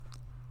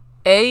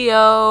Hey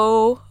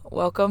yo,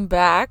 welcome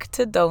back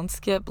to Don't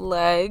Skip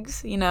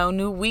Legs.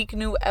 New week,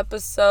 new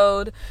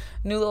episode,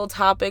 new little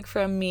topic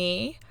from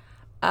me.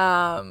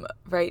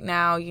 Right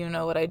now, you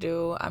know what I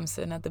do. I'm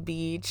sitting at the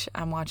beach.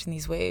 I'm watching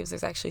these waves.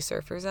 There's actually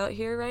surfers out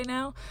here right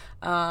now.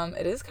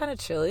 It is kind of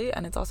chilly,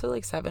 and it's also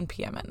like 7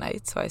 p.m. at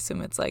night, so I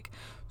assume it's like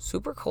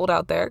super cold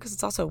out there because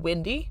it's also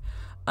windy.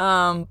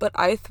 But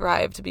I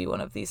thrive to be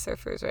one of these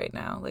surfers right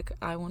now. Like,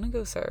 I want to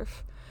go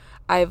surf.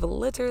 I've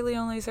literally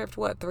only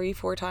surfed,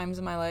 3-4 times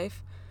in my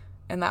life.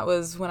 And that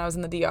was when I was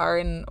in the DR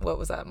in,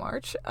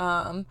 March?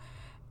 And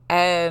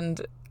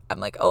I'm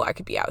like, oh, I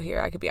could be out here.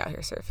 I could be out here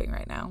surfing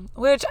right now.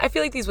 Which I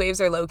feel like these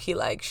waves are low-key,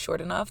 like, short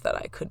enough that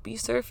I could be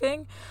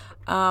surfing.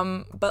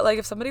 But, like,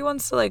 if somebody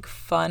wants to, like,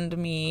 fund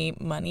me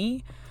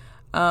money,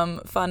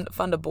 fund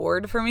a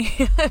board for me,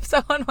 if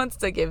someone wants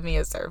to give me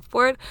a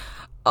surfboard,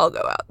 I'll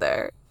go out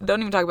there. Don't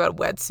even talk about a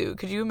wetsuit.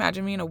 Could you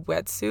imagine me in a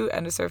wetsuit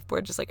and a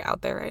surfboard just, like,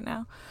 out there right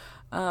now?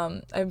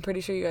 I'm pretty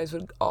sure you guys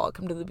would all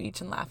come to the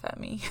beach and laugh at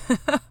me.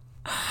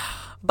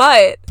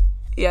 But,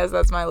 yes,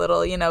 that's my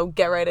little,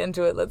 get right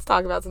into it. Let's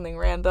talk about something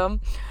random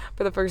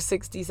for the first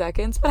 60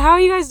 seconds. But how are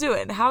you guys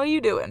doing? How are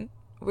you doing?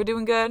 We're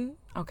doing good?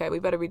 Okay, we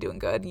better be doing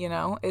good,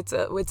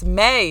 It's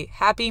May.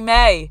 Happy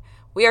May.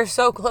 We are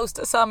so close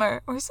to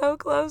summer. We're so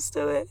close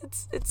to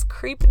it. It's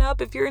creeping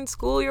up. If you're in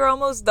school, you're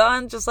almost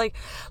done. Just like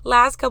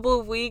last couple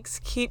of weeks,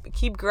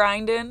 keep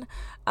grinding.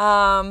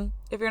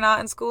 If you're not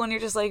in school and you're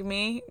just like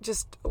me,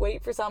 just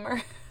wait for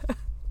summer.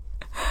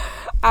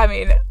 I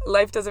mean,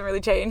 life doesn't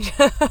really change.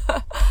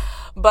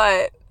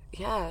 But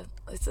yeah,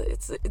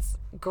 it's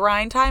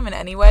grind time in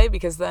any way,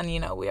 because then,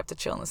 we have to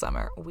chill in the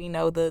summer. We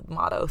know the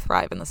motto,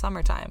 thrive in the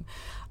summertime.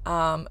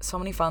 So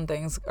many fun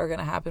things are going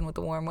to happen with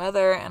the warm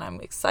weather, and I'm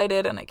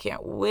excited and I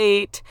can't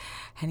wait.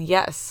 And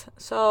yes,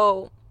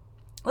 so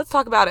let's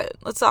talk about it.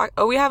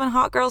 Are we having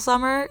hot girl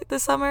summer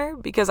this summer?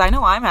 Because I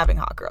know I'm having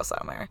hot girl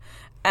summer,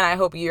 and I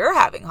hope you're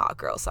having hot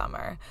girl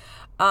summer.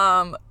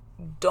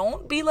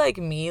 Don't be like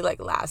me,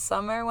 like last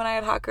summer when I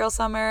had hot girl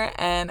summer,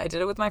 and I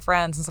did it with my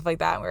friends and stuff like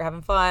that, and we were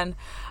having fun.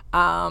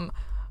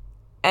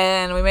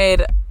 And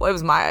it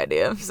was my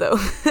idea, so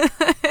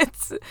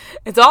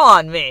it's all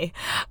on me.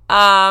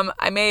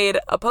 I made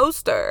a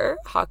poster,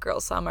 hot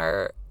girl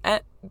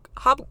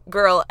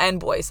and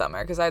boy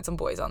summer, because I had some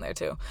boys on there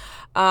too.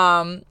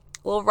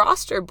 Little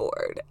roster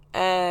board,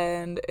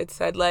 and it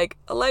said like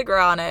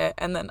Allegra on it,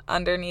 and then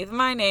underneath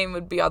my name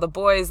would be all the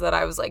boys that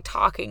I was like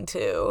talking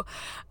to,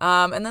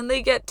 and then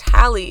they get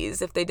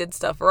tallies if they did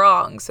stuff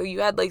wrong. So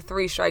you had like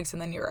 3 strikes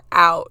and then you were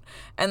out,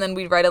 and then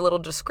we'd write a little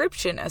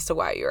description as to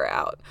why you were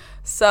out.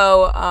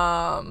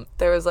 So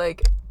there was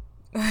like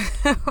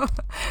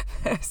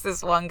there's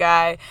this one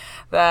guy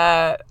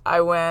that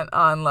I went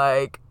on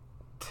like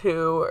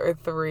 2 or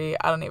 3,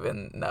 I don't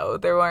even know,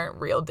 there weren't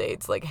real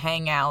dates, like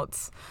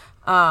hangouts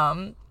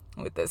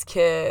with this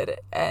kid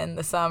in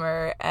the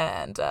summer,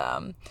 and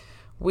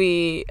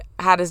we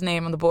had his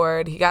name on the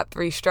board. He got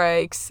 3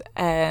 strikes,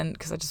 and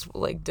because I just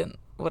like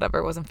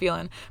wasn't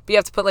feeling, but you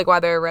have to put like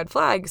why there are red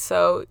flags.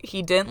 So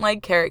he didn't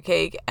like carrot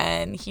cake,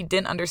 and he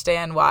didn't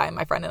understand why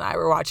my friend and I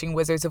were watching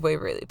Wizards of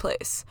Waverly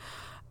Place.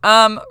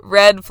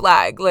 Red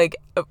flag. Like,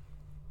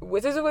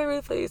 Wizards of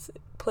Waverly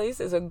Place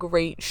is a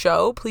great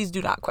show. Please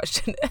do not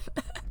question it.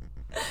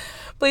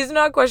 Please do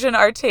not question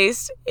our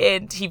taste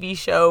in TV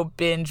show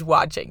binge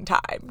watching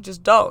time.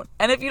 Just don't.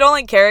 And if you don't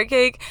like carrot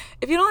cake,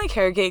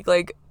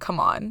 like, come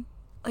on.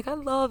 Like, I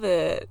love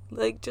it.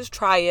 Like, just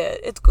try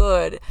it. It's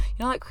good.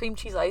 Like cream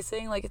cheese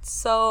icing? Like, it's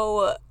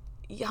so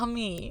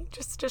yummy.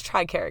 Just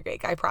try carrot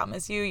cake. I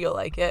promise you'll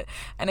like it.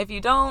 And if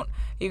you don't,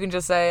 you can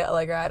just say,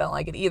 Allegra, I don't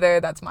like it either.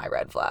 That's my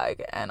red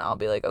flag. And I'll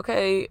be like,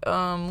 okay,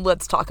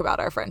 let's talk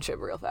about our friendship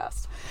real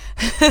fast.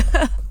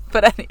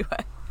 But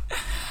anyway,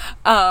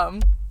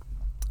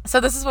 so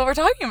this is what we're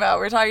talking about.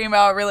 We're talking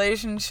about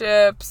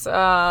relationships,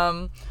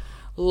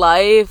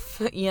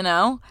 life,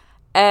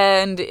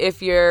 and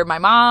if you're my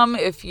mom,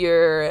 if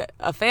you're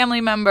a family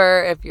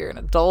member, if you're an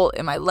adult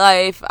in my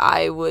life,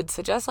 I would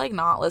suggest like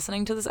not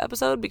listening to this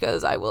episode,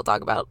 because I will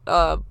talk about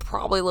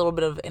probably a little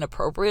bit of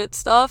inappropriate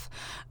stuff.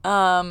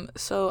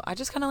 So I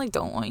just kind of like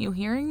don't want you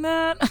hearing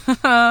that.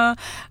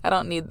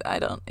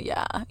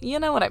 Yeah, you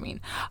know what I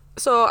mean.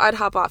 So I'd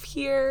hop off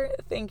here.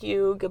 Thank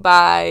you.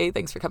 Goodbye.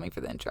 Thanks for coming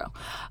for the intro.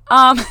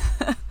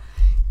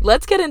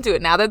 Let's get into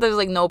it now that there's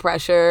like no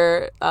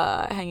pressure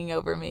hanging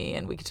over me,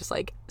 and we could just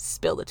like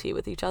spill the tea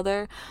with each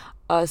other.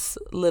 Us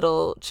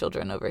little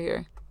children over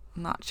here.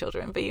 Not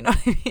children, but you know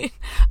what I mean.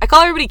 I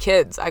call everybody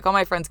kids. I call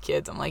my friends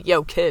kids. I'm like,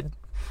 yo, kid.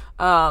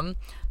 So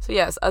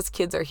yes, us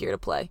kids are here to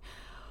play.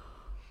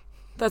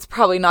 That's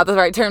probably not the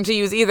right term to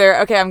use either.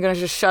 Okay, I'm going to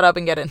just shut up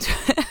and get into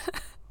it.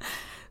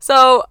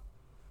 So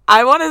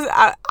I'm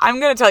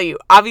going to tell you,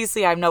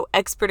 obviously I'm no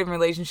expert in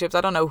relationships.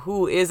 I don't know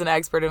who is an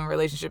expert in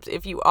relationships.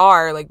 If you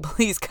are, like,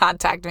 please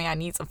contact me. I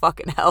need some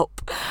fucking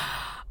help.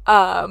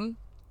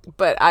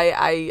 But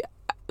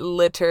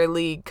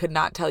literally could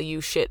not tell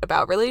you shit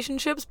about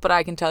relationships, but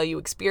I can tell you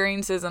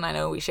experiences, and I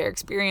know we share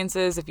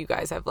experiences. If you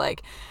guys have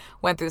like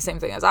went through the same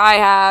thing as I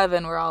have,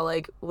 and we're all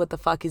like, what the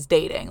fuck is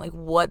dating? Like,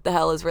 what the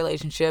hell is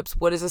relationships?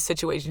 What is a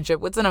situationship?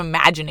 What's an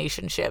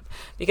imaginationship?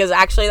 Because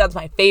actually that's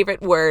my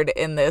favorite word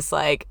in this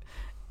like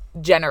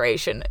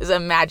generation, is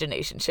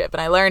imaginationship. And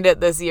I learned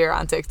it this year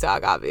on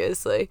TikTok,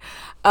 obviously.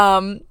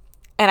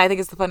 And I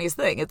think it's the funniest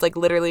thing. It's like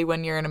literally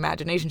when you're in an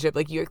imaginationship,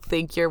 like you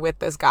think you're with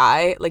this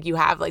guy, like you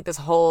have like this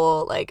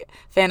whole like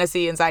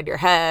fantasy inside your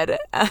head.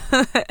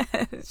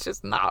 It's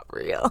just not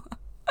real.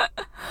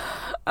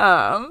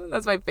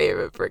 That's my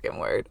favorite freaking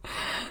word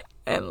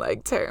and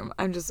like term.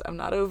 I'm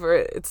not over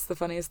it. It's the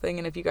funniest thing.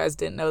 And if you guys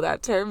didn't know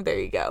that term, there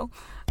you go.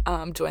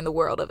 Join the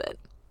world of it.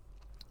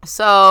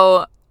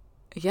 So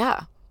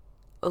yeah,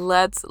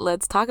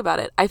 let's talk about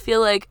it. I feel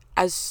like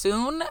as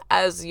soon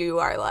as you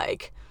are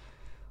like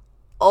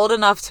old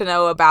enough to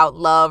know about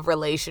love,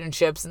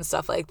 relationships, and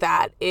stuff like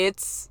that,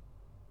 it's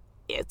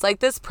like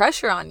this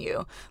pressure on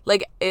you.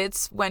 Like,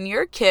 it's when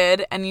you're a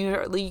kid and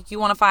you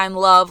want to find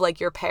love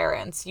like your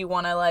parents. You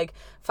want to like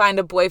find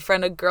a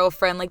boyfriend, a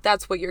girlfriend. Like,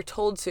 that's what you're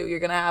told to. You're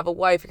going to have a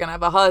wife. You're going to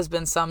have a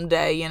husband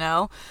someday, you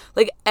know?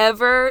 Like,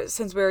 ever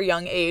since we were a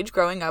young age,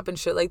 growing up and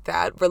shit like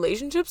that,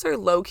 relationships are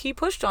low-key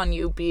pushed on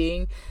you,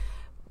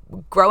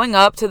 growing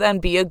up to then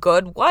be a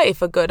good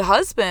wife, a good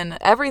husband,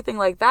 everything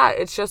like that.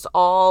 It's just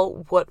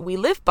all what we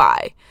live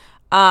by.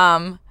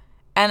 And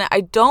I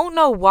don't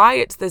know why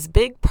it's this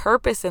big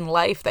purpose in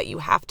life that you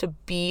have to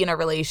be in a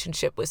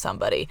relationship with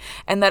somebody,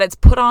 and that it's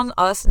put on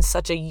us in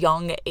such a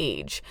young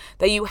age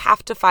that you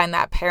have to find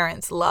that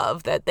parent's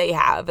love that they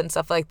have and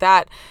stuff like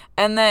that.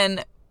 And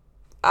then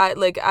I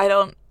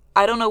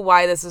don't know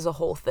why this is a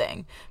whole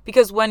thing,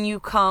 because when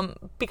you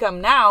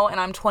become now and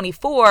I'm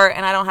 24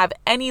 and I don't have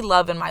any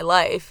love in my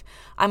life,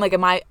 I'm like,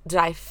 did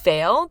I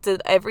fail?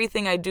 Did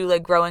everything I do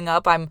like growing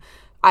up,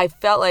 I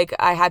felt like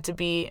I had to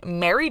be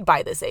married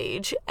by this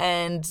age,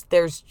 and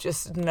there's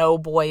just no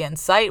boy in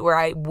sight where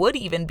I would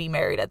even be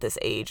married at this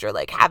age or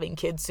like having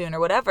kids soon or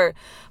whatever.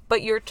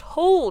 But you're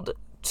told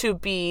to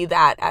be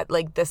that at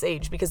like this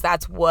age because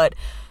that's what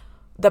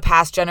the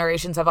past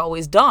generations have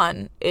always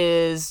done.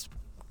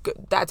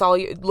 That's all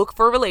you look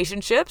for.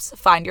 Relationships,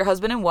 find your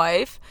husband and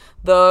wife.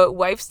 The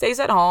wife stays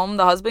at home,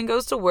 the husband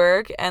goes to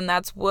work, and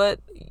that's what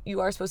you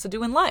are supposed to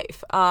do in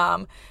life.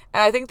 And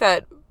I think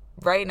that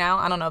right now,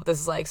 I don't know if this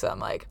is like some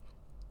like,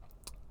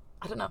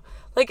 I don't know,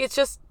 like it's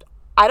just,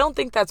 I don't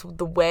think that's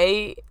the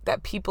way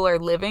that people are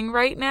living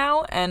right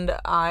now, and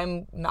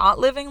I'm not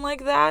living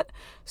like that.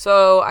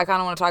 So I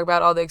kind of want to talk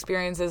about all the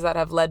experiences that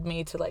have led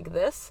me to like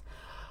this.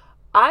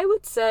 I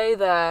would say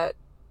that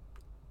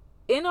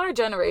in our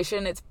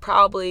generation, it's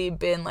probably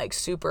been like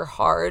super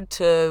hard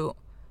to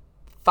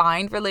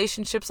find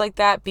relationships like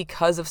that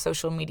because of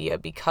social media,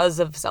 because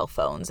of cell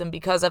phones, and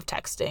because of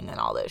texting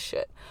and all this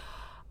shit.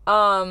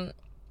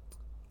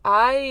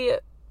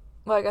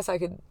 I guess I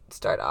could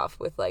start off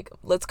with like,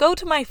 let's go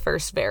to my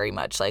first very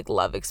much like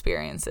love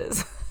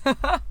experiences.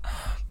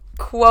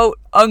 Quote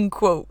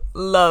unquote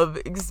love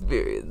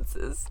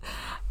experiences.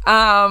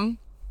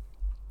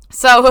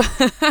 So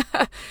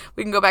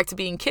we can go back to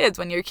being kids.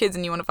 When you're kids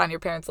and you want to find your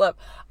parents' love.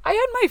 I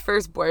had my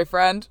first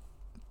boyfriend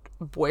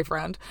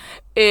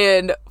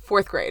in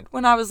 4th grade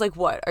when I was like,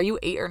 what? Are you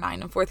 8 or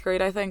 9 in 4th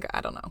grade? I think.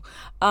 I don't know.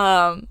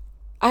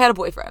 I had a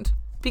boyfriend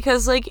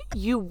because like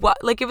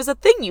it was a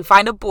thing. You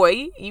find a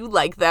boy, you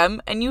like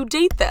them, and you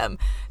date them.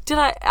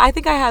 I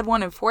think I had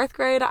one in 4th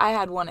grade. I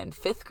had one in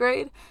 5th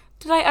grade.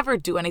 Did I ever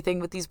do anything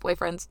with these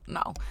boyfriends?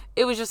 No.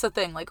 It was just a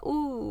thing. Like,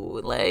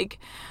 ooh, like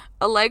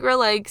Allegra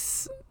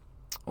likes,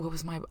 what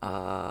was my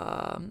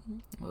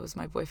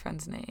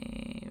boyfriend's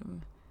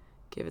name?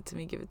 Give it to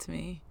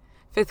me.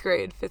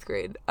 5th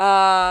grade.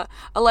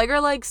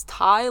 Allegra likes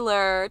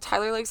Tyler.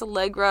 Tyler likes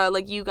Allegra.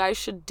 Like, you guys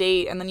should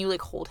date. And then you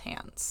like hold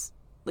hands.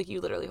 Like, you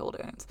literally hold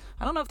hands.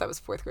 I don't know if that was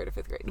 4th grade or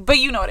 5th grade, but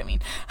you know what I mean.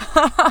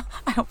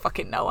 I don't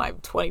fucking know. I'm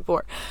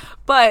 24.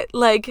 But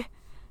like,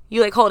 you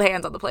like hold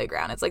hands on the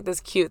playground. It's like this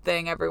cute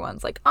thing.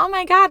 Everyone's like, oh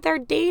my God, they're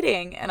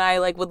dating. And I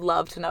like would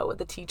love to know what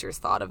the teachers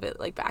thought of it.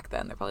 Like back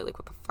then, they're probably like,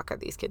 what the fuck are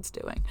these kids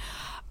doing?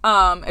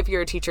 If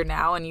you're a teacher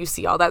now and you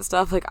see all that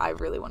stuff, like I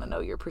really want to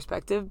know your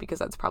perspective because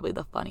that's probably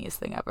the funniest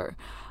thing ever.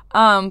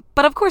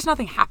 But of course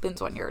nothing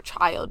happens when you're a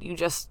child. You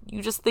just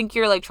think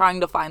you're like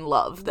trying to find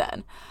love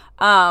then.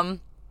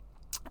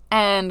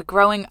 And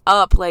growing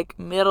up, like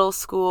middle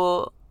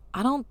school,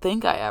 I don't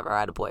think I ever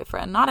had a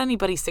boyfriend. Not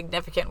anybody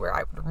significant where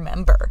I would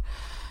remember.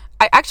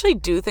 I actually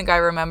do think I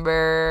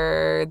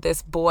remember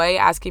this boy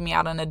asking me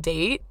out on a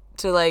date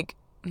to like,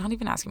 not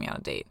even asking me on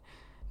a date.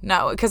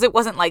 No, because it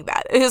wasn't like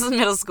that. It was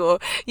middle school.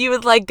 You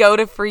would like go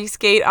to free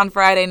skate on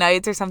Friday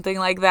nights or something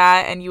like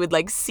that, and you would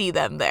like see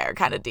them there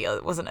kind of deal.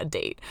 It wasn't a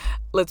date.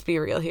 Let's be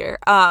real here.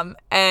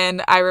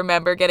 And I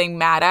remember getting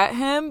mad at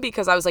him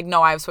because I was like,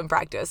 no, I have swim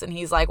practice. And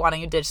he's like, why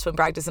don't you ditch swim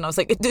practice? And I was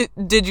like,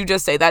 did you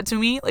just say that to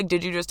me? Like,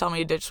 did you just tell me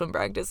to ditch swim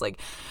practice?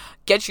 Like,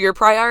 get your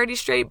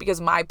priorities straight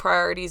because my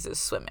priorities is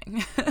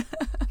swimming.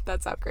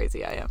 That's how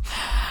crazy I am.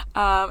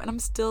 And I'm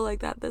still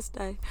like that this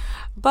day.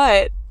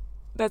 But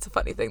That's a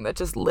funny thing that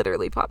just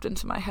literally popped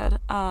into my head.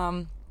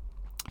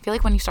 I feel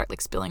like when you start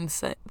like spilling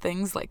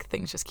things, like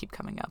things just keep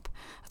coming up.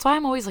 That's why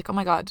I'm always like, oh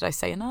my God, did I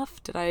say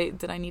enough? Did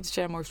I need to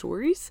share more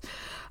stories?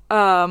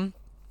 But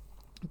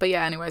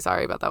yeah, anyway,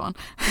 sorry about that one.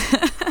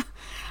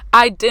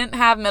 I didn't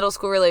have middle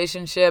school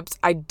relationships.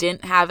 I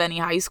didn't have any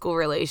high school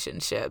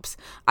relationships.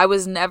 I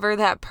was never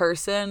that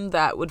person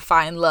that would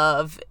find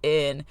love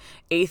in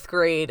 8th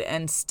grade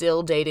and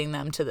still dating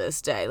them to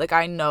this day. Like,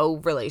 I know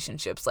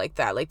relationships like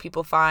that. Like,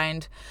 people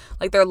find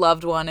like their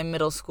loved one in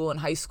middle school and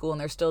high school and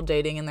they're still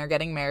dating and they're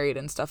getting married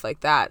and stuff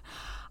like that.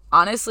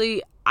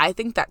 Honestly, I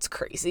think that's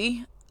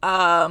crazy.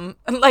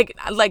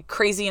 Like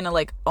crazy in a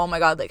like, oh my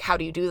God, like how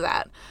do you do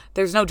that?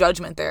 There's no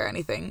judgment there or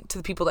anything to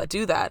the people that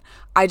do that.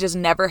 I just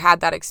never had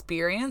that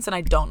experience and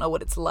I don't know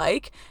what it's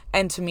like.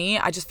 And to me,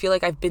 I just feel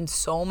like I've been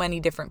so many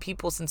different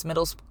people since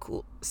middle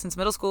school, since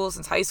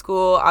high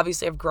school.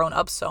 Obviously I've grown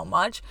up so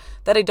much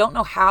that I don't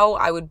know how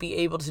I would be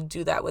able to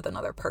do that with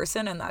another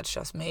person, and that's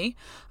just me.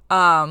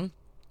 But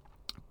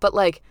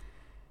like,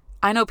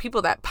 I know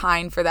people that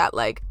pine for that,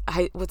 like,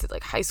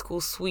 high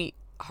school sweet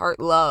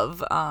heart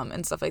love,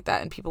 and stuff like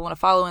that, and people want to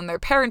follow in their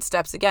parents'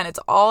 steps. Again, it's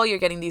all, you're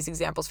getting these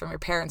examples from your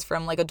parents,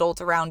 from like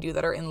adults around you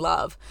that are in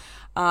love.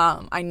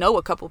 I know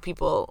a couple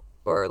people,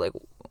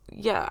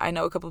 I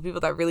know a couple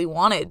people that really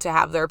wanted to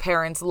have their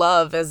parents'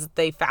 love as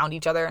they found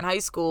each other in high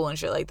school and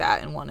shit like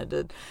that, and wanted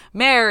to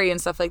marry and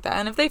stuff like that.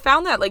 And if they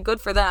found that, like, good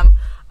for them.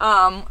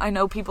 I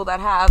know people that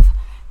have,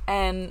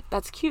 and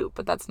that's cute,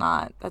 but that's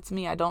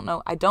me. I don't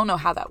know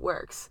how that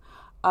works.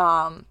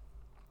 But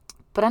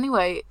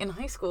anyway, in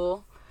high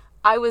school,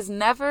 I was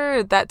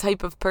never that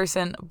type of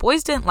person.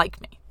 Boys didn't like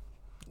me.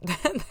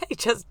 They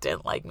just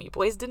didn't like me.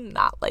 Boys did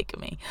not like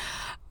me.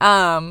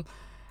 And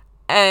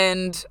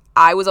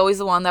I was always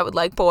the one that would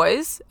like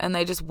boys, and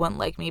they just wouldn't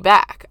like me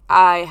back.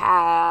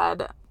 I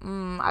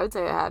would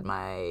say I had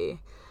my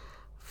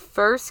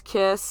first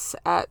kiss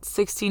at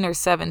 16 or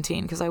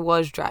 17, because I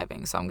was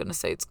driving. So I'm going to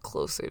say it's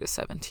closer to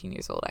 17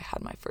 years old. I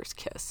had my first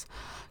kiss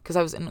because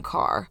I was in a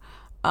car.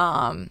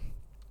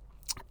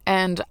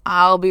 And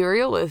I'll be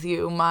real with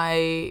you,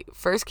 my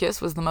first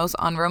kiss was the most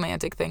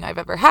unromantic thing I've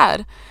ever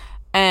had.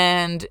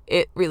 And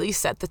it really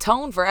set the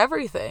tone for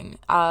everything.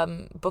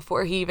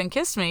 Before he even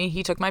kissed me,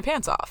 he took my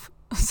pants off.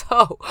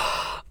 So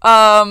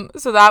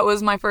that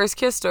was my first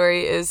kiss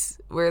story. Is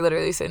we're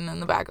literally sitting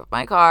in the back of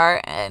my car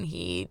and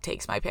he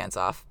takes my pants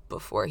off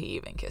before he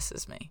even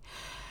kisses me.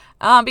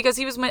 Because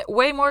he was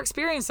way more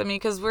experienced than me,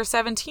 because we're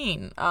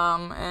 17.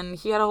 And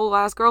he had a whole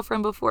ass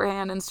girlfriend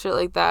beforehand and shit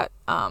like that.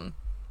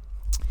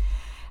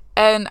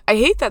 And I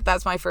hate that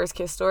that's my first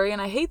kiss story,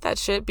 and I hate that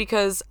shit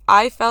because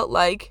I felt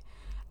like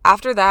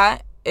after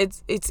that,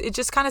 it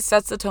just kind of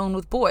sets the tone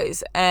with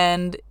boys,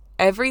 and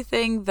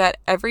everything that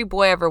every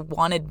boy ever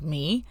wanted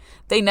me,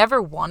 they never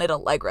wanted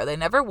Allegra. They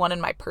never wanted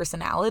my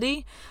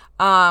personality,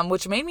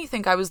 which made me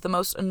think I was the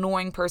most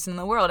annoying person in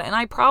the world, and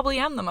I probably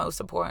am the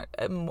most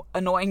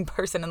annoying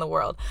person in the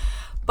world.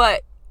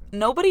 But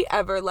nobody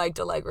ever liked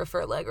Allegra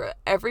for Allegra.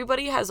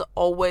 Everybody has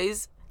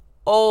always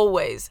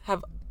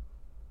have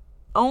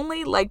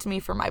only liked me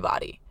for my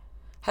body,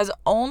 has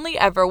only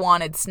ever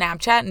wanted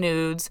Snapchat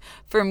nudes,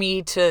 for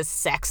me to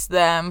sex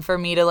them, for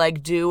me to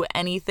like do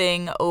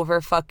anything over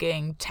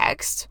fucking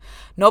text.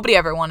 Nobody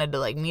ever wanted to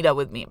like meet up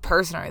with me in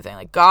person or anything.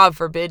 Like, God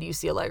forbid you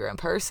see Allegra in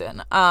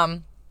person.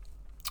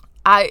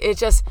 It's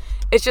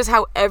just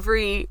how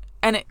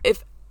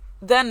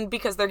then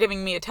because they're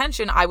giving me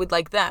attention, I would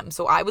like them.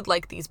 So I would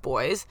like these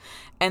boys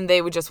and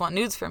they would just want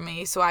nudes from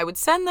me. So I would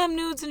send them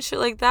nudes and shit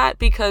like that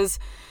because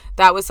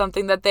that was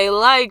something that they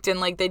liked, and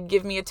like they'd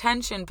give me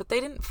attention, but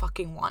they didn't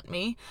fucking want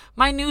me.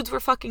 My nudes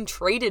were fucking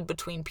traded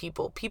between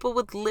people. People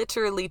would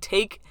literally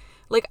take,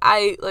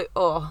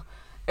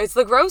 it's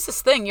the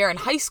grossest thing. You're in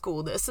high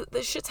school. This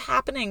shit's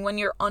happening when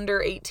you're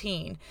under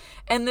 18.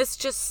 And this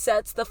just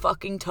sets the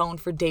fucking tone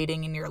for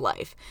dating in your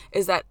life.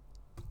 Is that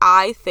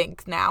I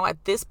think now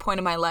at this point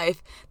in my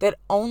life that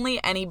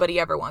only anybody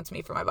ever wants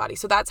me for my body.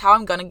 So that's how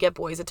I'm going to get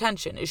boys'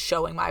 attention, is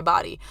showing my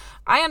body.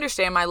 I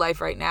understand my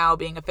life right now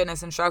being a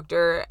fitness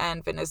instructor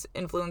and fitness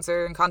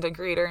influencer and content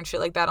creator and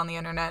shit like that on the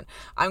internet.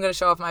 I'm going to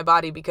show off my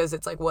body because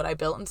it's like what I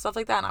built and stuff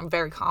like that. And I'm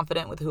very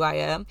confident with who I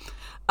am.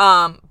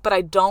 But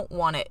I don't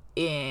want it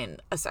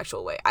in a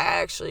sexual way. I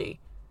actually,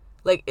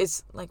 like,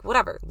 it's like,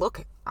 whatever,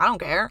 look, I don't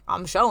care.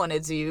 I'm showing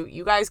it to you.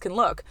 You guys can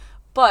look.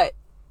 But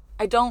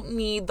I don't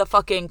need the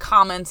fucking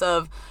comments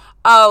of,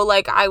 oh,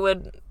 like, I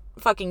would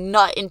fucking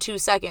nut in 2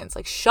 seconds.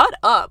 Like, shut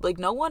up. Like,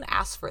 no one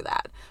asked for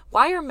that.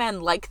 Why are men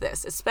like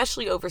this?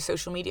 Especially over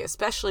social media,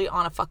 especially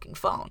on a fucking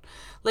phone.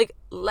 Like,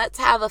 let's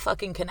have a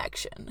fucking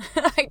connection.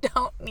 I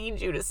don't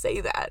need you to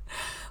say that.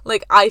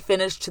 Like, I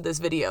finished this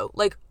video.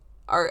 Like,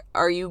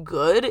 are you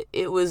good?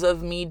 It was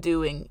of me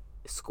doing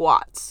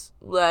squats.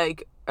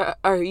 Like,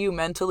 are you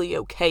mentally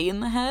okay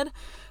in the head?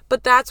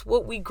 But that's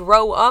what we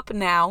grow up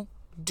now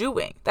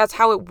doing. That's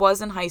how it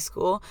was in high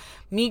school.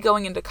 Me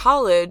going into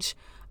college,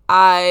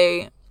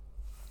 I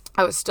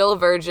was still a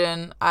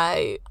virgin.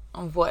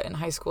 In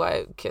high school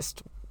I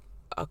kissed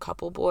a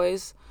couple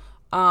boys.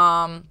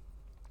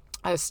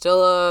 I was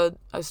still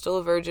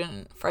a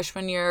virgin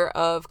freshman year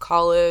of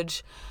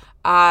college.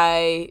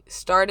 I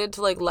started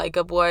to like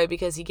a boy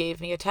because he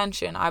gave me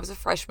attention. I was a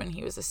freshman,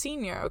 he was a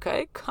senior,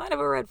 okay? Kind of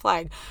a red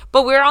flag.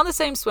 But we were on the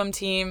same swim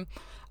team.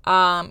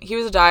 He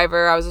was a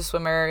diver, I was a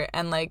swimmer,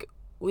 and like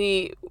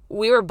we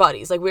were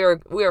buddies. Like we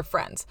were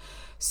friends.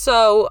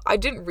 So I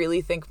didn't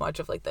really think much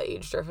of like the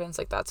age difference.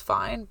 Like that's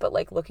fine. But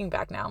like looking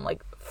back now, I'm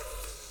like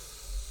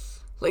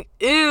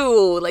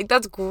ew, like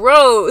that's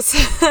gross.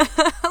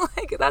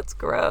 Like that's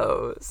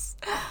gross.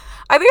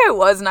 I think I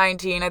was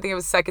 19. I think it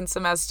was second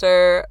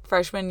semester,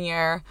 freshman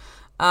year.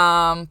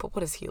 But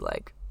what is he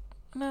like?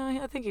 No,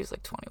 I think he was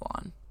like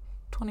 21,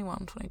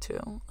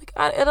 22. Like,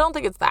 I don't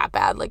think it's that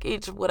bad, like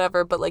age,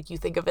 whatever. But like you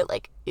think of it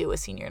like, ew, a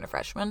senior and a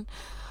freshman.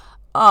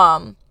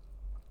 But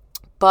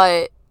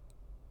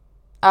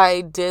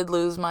I did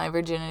lose my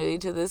virginity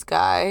to this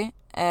guy,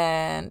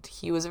 and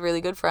he was a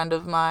really good friend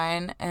of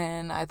mine,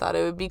 and I thought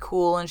it would be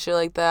cool and shit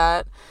like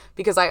that,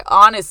 because I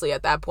honestly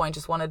at that point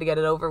just wanted to get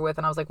it over with,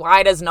 and I was like,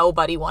 why does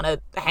nobody want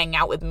to hang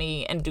out with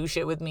me and do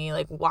shit with me?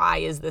 Like, why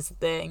is this a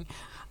thing?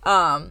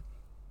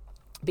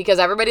 Because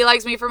everybody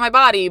likes me for my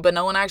body, but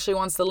no one actually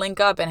wants to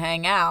link up and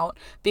hang out,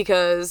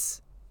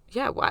 because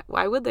yeah,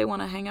 why would they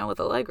want to hang out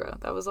with Allegra?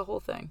 That was the whole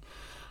thing.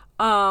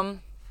 But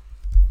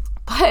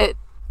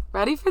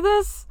ready for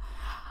this?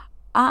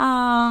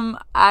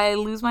 I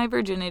lose my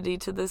virginity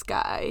to this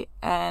guy,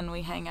 and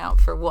we hang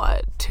out for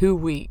 2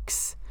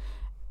 weeks,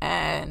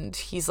 and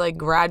he's like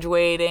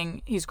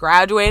graduating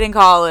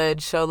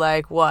college, so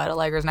like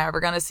Allegra's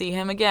never gonna see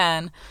him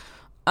again.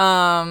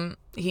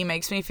 He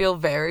makes me feel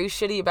very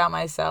shitty about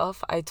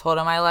myself. I told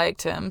him I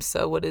liked him,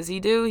 so what does he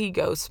do? He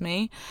ghosts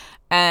me,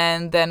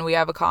 and then we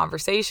have a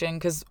conversation,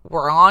 because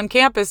we're on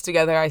campus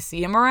together. I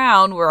see him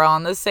around, we're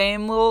on the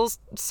same little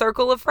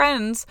circle of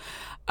friends,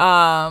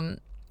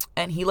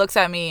 and he looks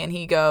at me and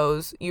he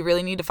goes, you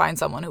really need to find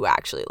someone who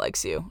actually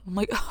likes you. I'm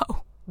like,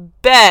 oh,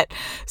 bet.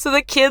 So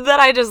the kid that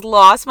I just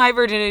lost my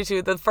virginity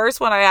to, the first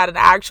one I had an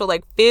actual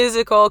like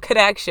physical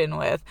connection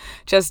with,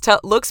 just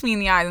looks me in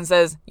the eyes and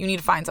says, you need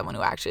to find someone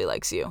who actually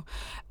likes you.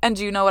 And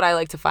do you know what I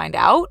like to find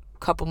out? A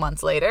couple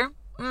months later.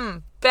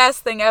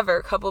 Best thing ever.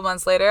 A couple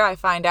months later, I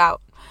find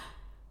out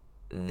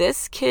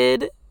this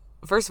kid,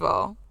 first of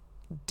all,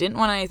 didn't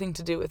want anything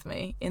to do with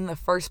me in the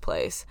first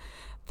place.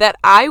 That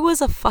I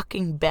was a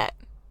fucking bet.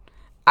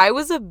 I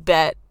was a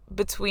bet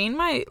between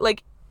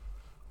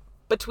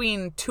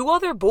two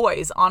other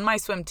boys on my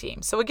swim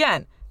team. So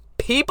again,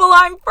 people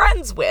I'm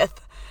friends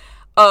with,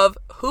 of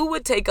who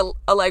would take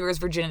Allegra's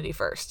virginity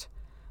first.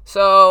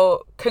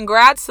 So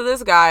congrats to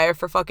this guy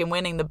for fucking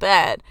winning the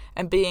bet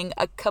and being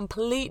a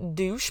complete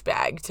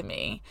douchebag to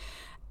me.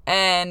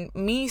 And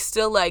me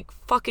still like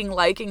fucking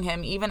liking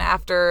him even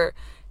after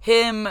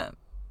him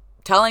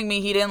telling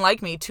me he didn't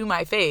like me to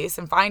my face,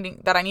 and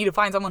finding that I need to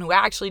find someone who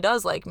actually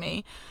does like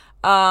me.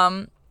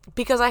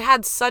 Because I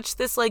had such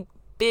this like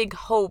big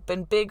hope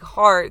and big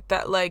heart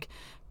that like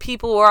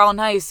people were all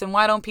nice, and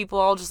why don't people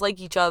all just like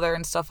each other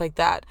and stuff like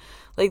that.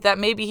 Like that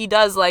maybe he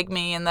does like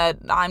me and that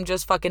I'm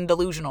just fucking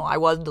delusional. I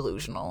was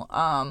delusional.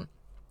 And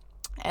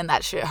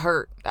that shit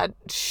hurt. That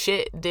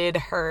shit did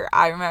hurt.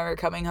 I remember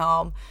coming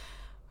home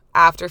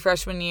after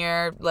freshman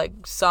year, like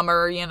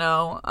summer, and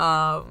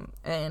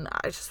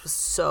I just was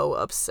so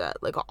upset,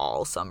 like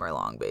all summer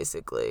long,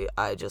 basically.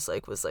 I just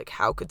like was like,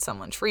 how could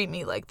someone treat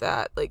me like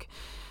that? Like,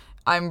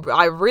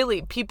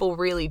 people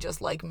really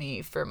just like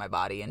me for my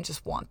body and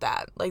just want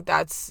that. Like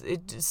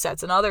it just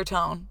sets another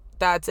tone.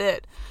 That's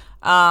it.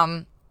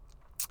 And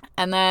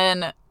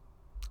then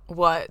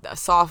a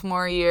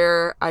sophomore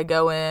year, I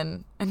go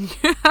in and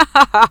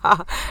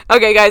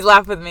okay guys,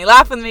 laugh with me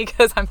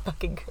because I'm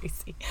fucking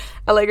crazy.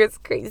 Allegra's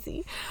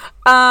crazy.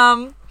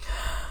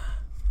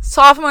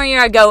 Sophomore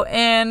year, I go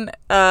in,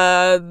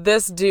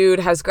 this dude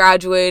has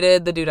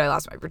graduated, the dude I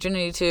lost my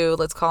virginity to.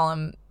 Let's call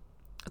him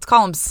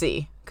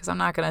C, because I'm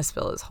not gonna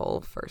spill his whole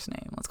first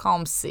name. Let's call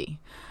him C.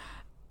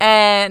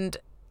 And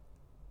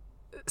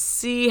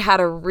C had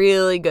a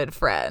really good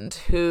friend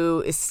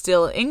who is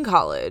still in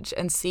college,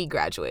 and C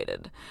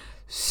graduated.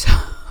 So,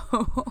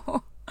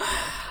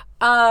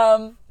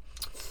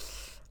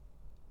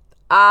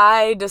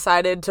 I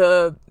decided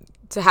to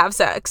have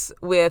sex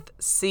with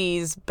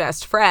C's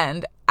best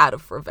friend out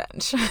of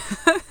revenge.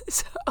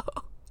 So,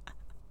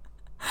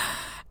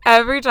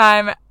 every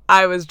time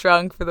I was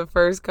drunk for the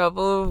first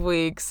couple of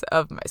weeks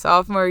of my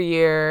sophomore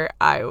year,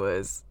 I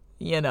was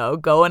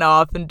going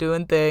off and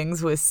doing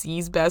things with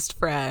C's best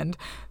friend,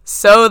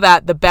 so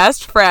that the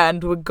best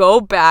friend would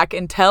go back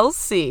and tell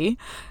C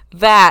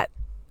that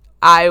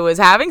I was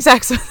having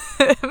sex with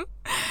him,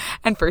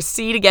 and for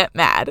C to get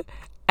mad.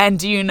 And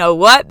do you know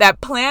what? That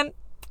plan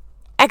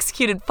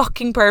executed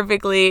fucking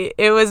perfectly.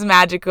 It was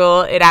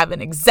magical. It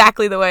happened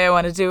exactly the way I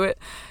want to do it.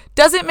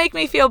 Does it make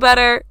me feel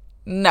better?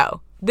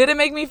 No. Did it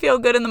make me feel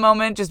good in the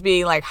moment, just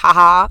being like,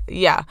 haha?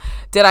 Yeah.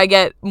 Did I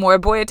get more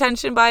boy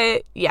attention by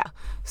it? Yeah.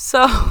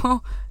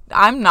 So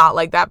I'm not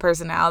like that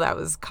person now. That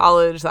was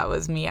college. That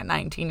was me at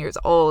 19 years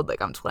old.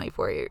 Like, I'm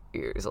 24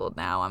 years old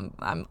now.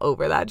 I'm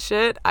over that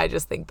shit. I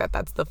just think that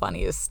that's the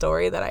funniest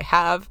story that I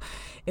have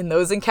in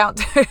those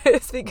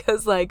encounters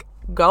because, like,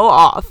 go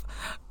off.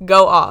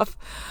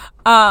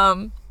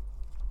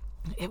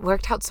 It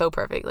worked out so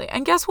perfectly.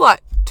 And guess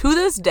what? To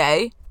this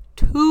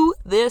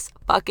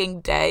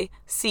fucking day,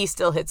 C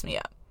still hits me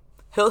up.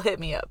 He'll hit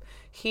me up.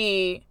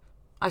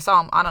 I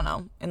saw him, I don't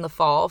know, in the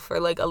fall for,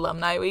 like,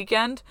 alumni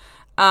weekend.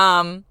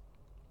 And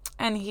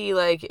he,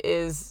 like,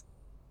 is,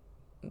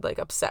 like,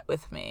 upset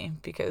with me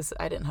because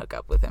I didn't hook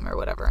up with him or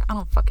whatever. I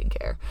don't fucking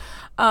care.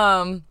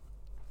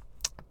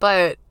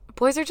 But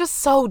boys are just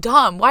so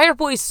dumb. Why are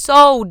boys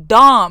so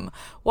dumb?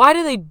 Why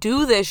do they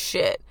do this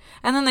shit?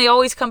 And then they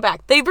always come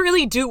back. They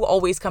really do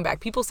always come back.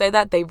 People say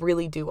that. They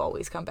really do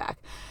always come back.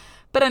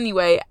 But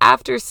anyway,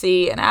 after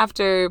C and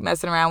after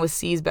messing around with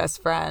C's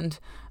best friend,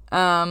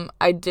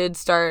 I did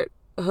start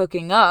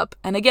hooking up.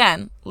 And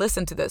again,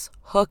 listen to this.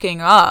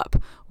 Hooking up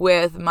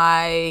with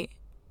my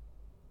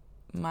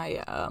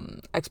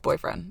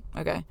ex-boyfriend.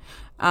 Okay.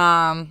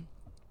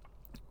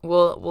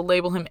 We'll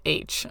label him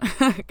H.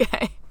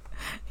 Okay.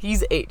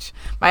 He's H.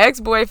 My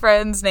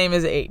ex-boyfriend's name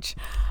is H.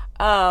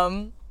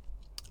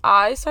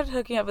 I started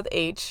hooking up with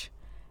H,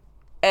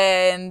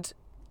 and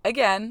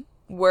again,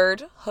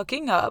 word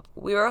hooking up.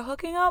 We were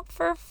hooking up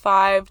for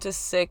 5 to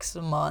 6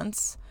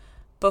 months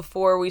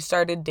before we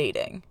started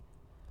dating.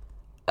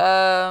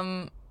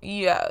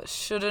 Yeah,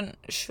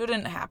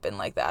 shouldn't happen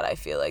like that. I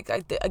feel like,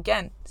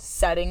 again,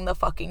 setting the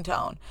fucking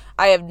tone.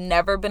 I have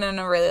never been in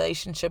a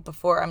relationship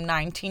before. I'm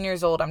 19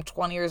 years old. I'm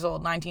 20 years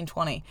old, 19,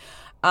 20.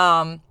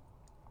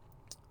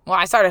 Well,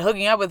 I started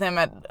hooking up with him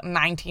at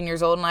 19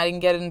 years old, and I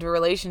didn't get into a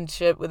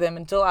relationship with him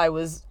until I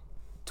was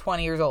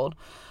 20 years old.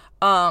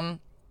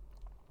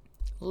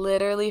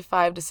 Literally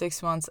 5 to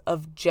 6 months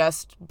of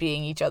just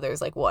being each other's,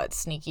 like, what,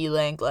 sneaky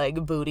link,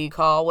 like, booty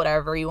call,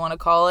 whatever you want to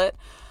call it.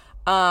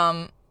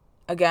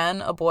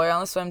 Again, a boy on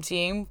the swim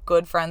team,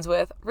 good friends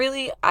with.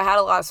 Really, I had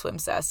a lot of swim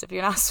cest. If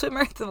you're not a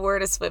swimmer, the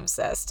word is swim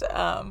cest.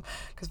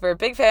 Because we're a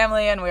big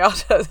family, and we all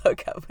just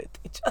hook up with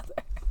each other.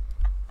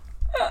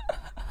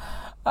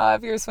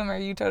 If you're a swimmer,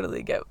 you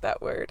totally get that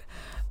word.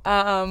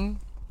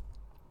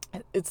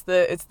 It's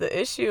the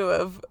issue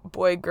of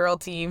boy-girl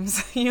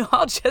teams. You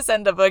all just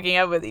end up hooking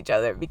up with each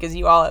other because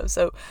you all have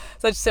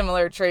such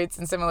similar traits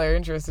and similar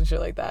interests and shit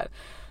like that.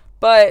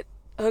 But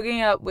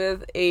hooking up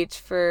with H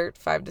for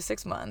 5 to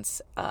 6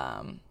 months.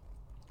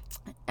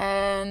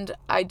 And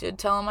I did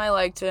tell him I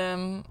liked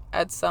him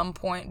at some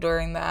point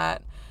during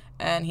that.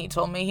 And he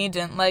told me he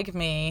didn't like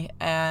me.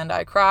 And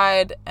I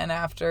cried. And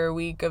after a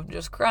week of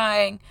just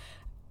crying,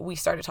 we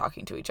started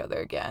talking to each other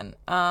again.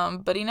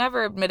 But he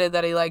never admitted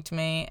that he liked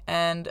me.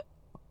 And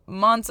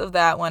months of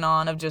that went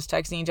on of just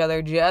texting each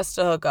other just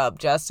to hook up,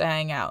 just to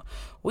hang out.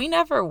 We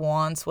never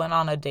once went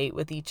on a date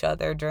with each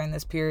other during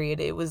this period.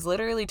 It was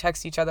literally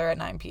text each other at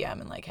 9 p.m.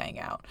 and, like, hang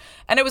out.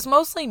 And it was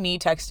mostly me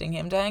texting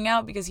him to hang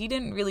out because he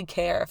didn't really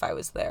care if I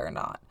was there or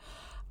not.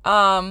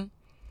 And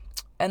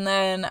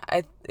then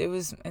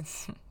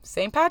it's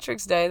St.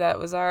 Patrick's Day. That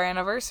was our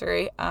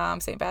anniversary.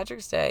 St.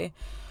 Patrick's Day.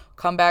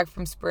 Come back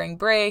from spring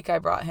break. I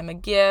brought him a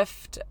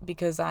gift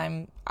because I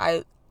am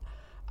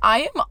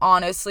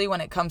honestly,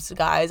 when it comes to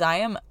guys,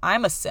 I'm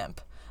a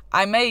simp.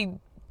 I'll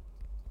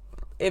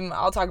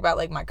talk about,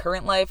 like, my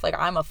current life. Like,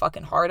 I'm a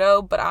fucking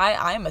hardo, but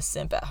I am a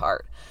simp at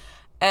heart.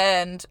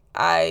 And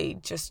I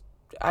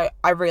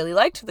really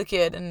liked the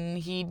kid,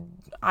 and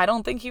I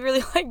don't think he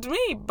really liked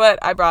me, but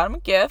I brought him a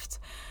gift,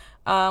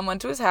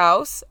 went to his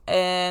house,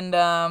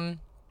 and,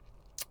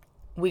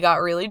 we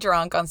got really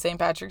drunk on St.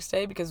 Patrick's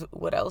Day because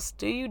what else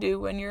do you do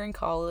when you're in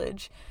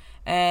college?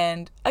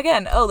 And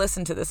again,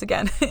 listen to this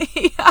again.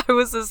 I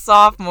was a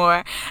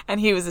sophomore and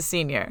he was a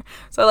senior.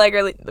 So, like,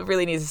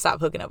 really needs to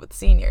stop hooking up with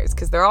seniors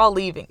because they're all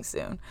leaving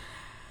soon.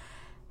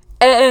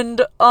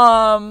 And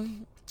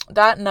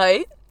that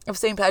night of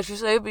St.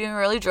 Patrick's Day, being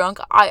really drunk,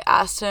 I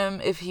asked him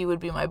if he would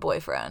be my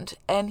boyfriend.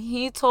 And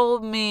he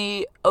told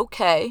me,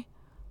 okay.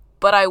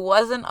 But I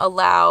wasn't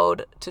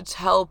allowed to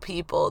tell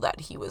people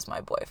that he was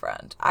my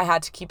boyfriend. I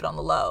had to keep it on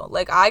the low.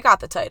 Like, I got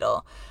the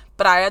title,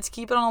 but I had to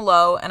keep it on the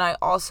low. And I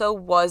also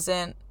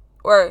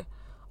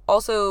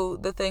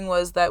the thing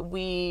was that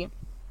we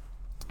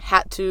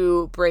had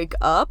to break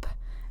up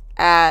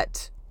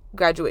at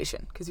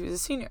graduation because he was a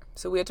senior.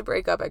 So we had to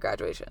break up at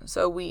graduation.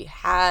 So we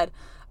had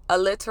a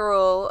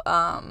literal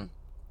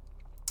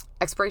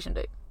expiration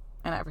date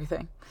and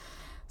everything.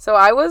 So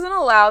I wasn't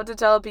allowed to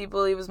tell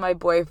people he was my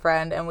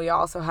boyfriend, and we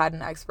also had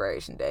an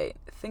expiration date.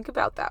 Think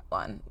about that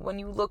one. When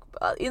you look,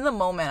 in the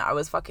moment, I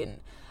was fucking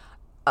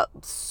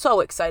so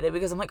excited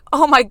because I'm like,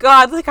 oh my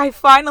God, like, I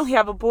finally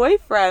have a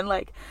boyfriend.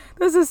 Like,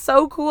 this is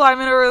so cool.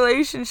 I'm in a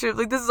relationship.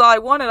 Like, this is all I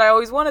wanted. I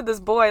always wanted this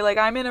boy. Like,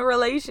 I'm in a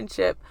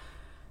relationship.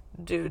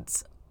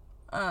 Dudes.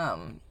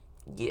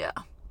 Yeah.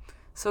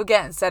 So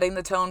again, setting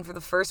the tone for the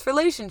first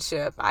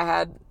relationship.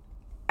 I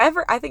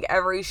think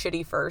every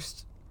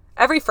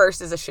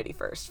first is a shitty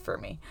first for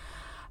me.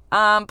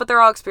 But they're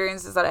all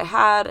experiences that I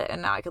had,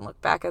 and now I can look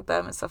back at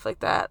them and stuff like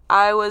that.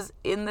 I was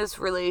in this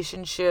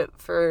relationship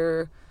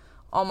for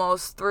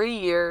almost 3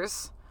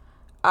 years.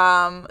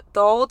 The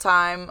whole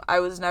time, I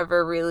was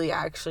never really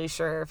actually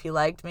sure if he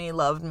liked me,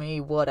 loved me,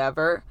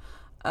 whatever.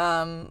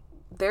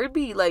 There'd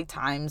be, like,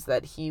 times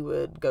that he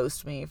would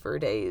ghost me for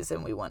days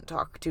and we wouldn't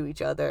talk to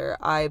each other.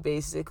 I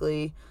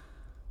basically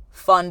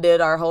funded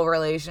our whole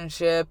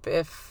relationship.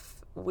 If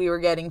we were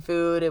getting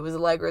food, it was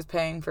Allegra's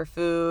paying for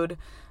food.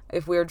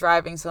 If we were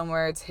driving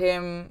somewhere, it's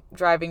him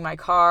driving my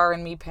car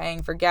and me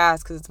paying for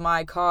gas because it's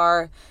my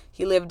car.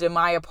 He lived in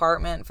my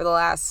apartment for the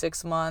last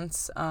 6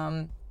 months.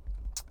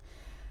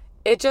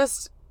 It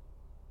just,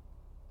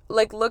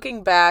 like,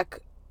 looking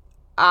back,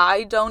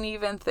 I don't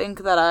even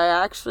think that I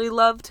actually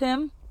loved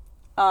him.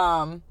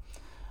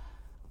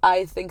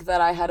 I think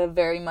that I had a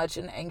very much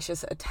an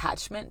anxious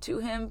attachment to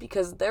him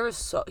because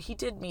he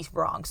did me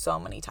wrong so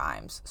many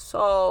times.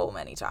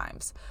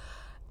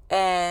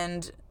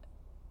 And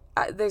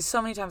there's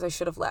so many times I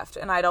should have left,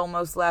 and I'd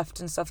almost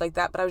left and stuff like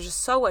that, but I was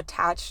just so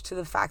attached to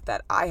the fact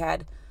that I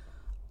had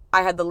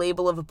the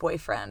label of a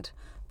boyfriend,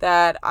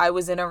 that I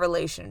was in a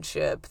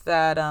relationship,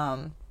 that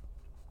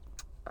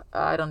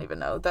I don't even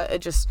know, that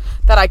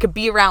I could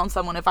be around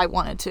someone if I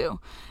wanted to.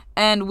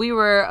 And we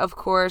were, of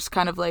course,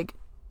 kind of like,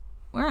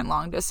 we're in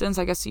long distance,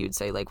 I guess you'd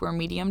say, like, we're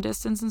medium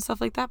distance and stuff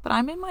like that, but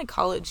I'm in my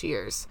college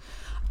years.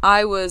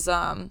 I was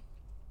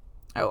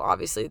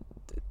obviously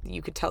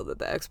you could tell that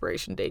the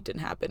expiration date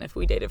didn't happen if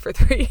we dated for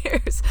 3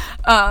 years.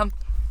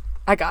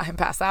 I got him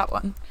past that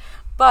one.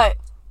 But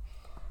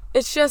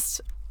it's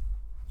just,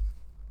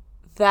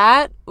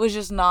 that was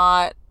just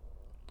not,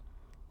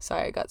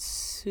 sorry, I got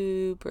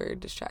super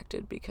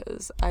distracted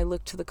because I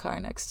looked to the car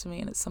next to me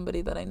and it's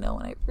somebody that I know,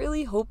 and I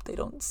really hope they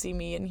don't see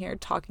me in here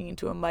talking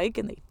into a mic,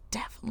 and they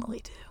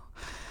definitely do.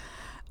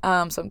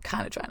 So I'm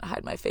kind of trying to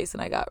hide my face,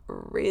 and I got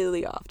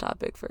really off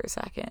topic for a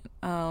second.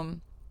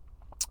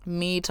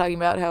 Me talking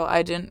about how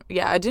I didn't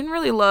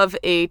really love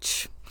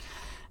H,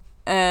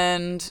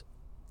 and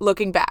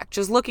looking back,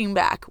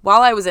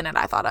 while I was in it,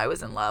 I thought I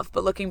was in love,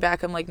 but looking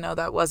back, I'm like, no,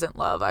 that wasn't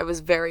love. I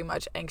was very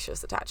much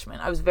anxious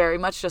attachment. I was very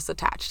much just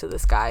attached to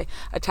this guy,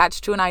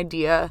 attached to an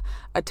idea,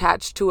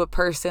 attached to a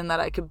person that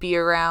I could be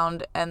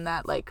around, and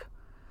that, like,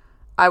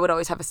 I would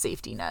always have a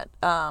safety net.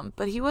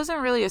 But he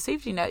wasn't really a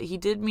safety net. He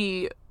did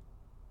me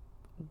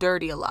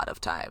dirty a lot of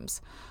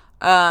times.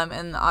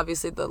 And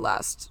obviously the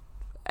last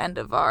end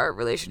of our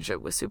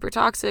relationship was super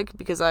toxic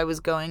because I was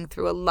going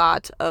through a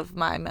lot of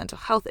my mental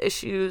health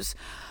issues.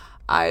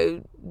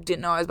 I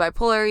didn't know I was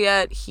bipolar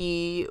yet.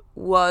 He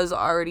was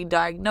already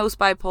diagnosed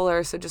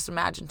bipolar, so just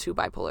imagine two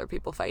bipolar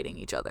people fighting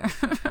each other.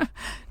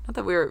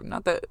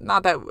 not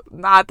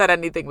that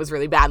anything was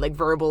really bad, like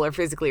verbal or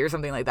physically or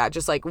something like that.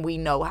 Just like we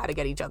know how to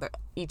get under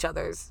each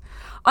other's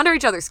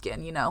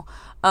skin, you know.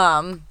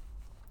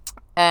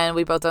 And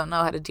we both don't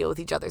know how to deal with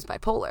each other's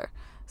bipolar.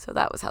 So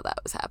that was how that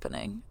was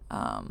happening.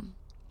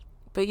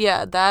 But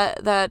yeah,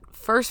 that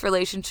first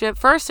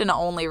and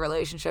only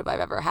relationship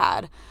I've ever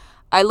had,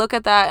 I look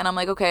at that and I'm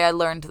like, okay, I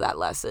learned that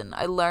lesson.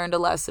 I learned a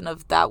lesson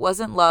of that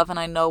wasn't love, and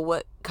I know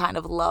what kind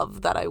of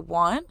love that I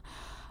want.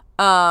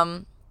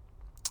 And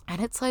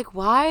it's like,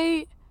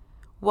 why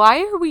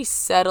are we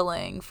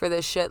settling for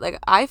this shit? Like,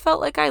 I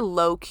felt like I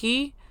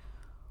low-key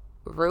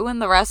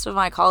ruined the rest of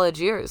my college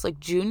years. Like,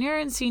 junior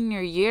and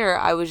senior year,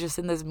 I was just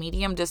in this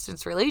medium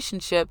distance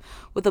relationship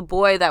with a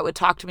boy that would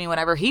talk to me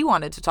whenever he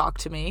wanted to talk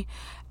to me.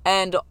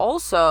 And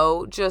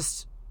also it just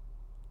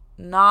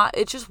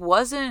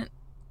wasn't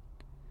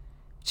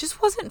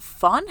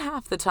fun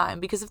half the time,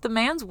 because if the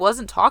man's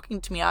wasn't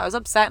talking to me, I was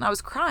upset and I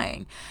was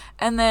crying.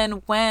 And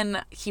then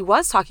when he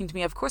was talking to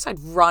me, of course I'd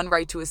run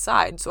right to his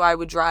side. So I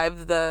would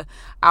drive the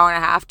hour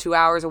and a half, 2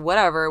 hours, or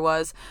whatever it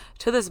was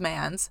to this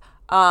man's,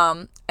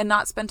 and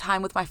not spend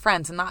time with my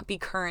friends and not be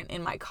current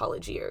in my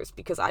college years,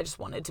 because I just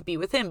wanted to be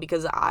with him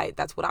because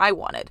that's what I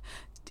wanted.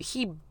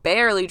 He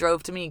barely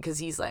drove to me because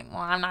he's like,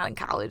 well, I'm not in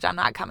college, I'm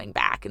not coming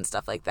back, and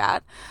stuff like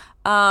that.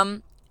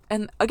 And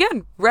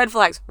again, red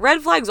flags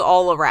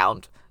all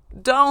around.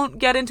 Don't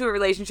get into a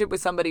relationship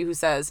with somebody who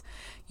says,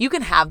 you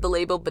can have the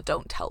label, but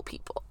don't tell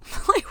people.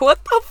 Like,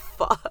 what the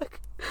fuck?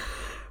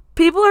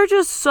 People are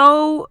just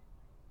so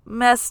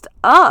messed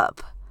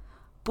up.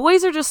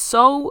 Boys are just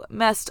so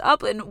messed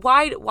up. And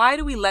why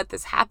do we let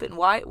this happen?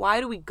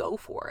 Why do we go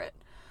for it?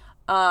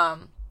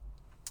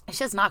 It's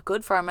just not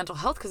good for our mental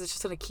health, because it's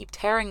just going to keep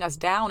tearing us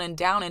down and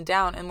down and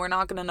down. And we're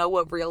not going to know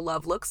what real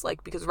love looks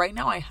like, because right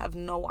now I have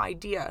no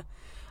idea.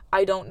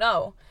 I don't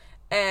know.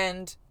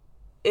 And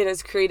it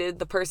has created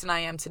the person I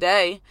am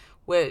today,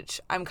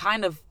 which I'm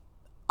kind of,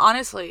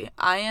 honestly,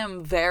 I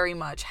am very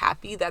much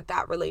happy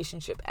that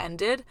relationship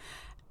ended,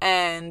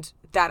 and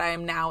that I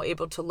am now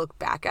able to look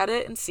back at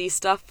it and see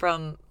stuff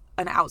from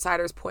an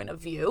outsider's point of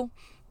view.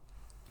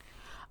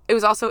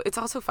 It's also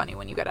funny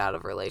when you get out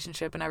of a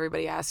relationship and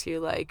everybody asks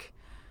you, like,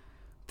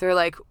 they're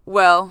like,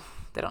 well,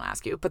 they don't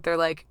ask you, but they're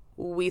like,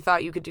 we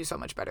thought you could do so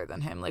much better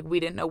than him. Like, we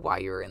didn't know why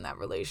you were in that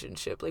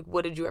relationship. Like,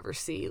 what did you ever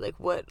see? Like,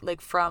 what,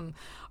 like, from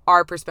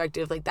our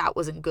perspective, like, that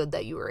wasn't good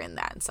that you were in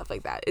that and stuff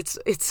like that.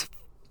 It's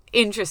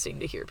interesting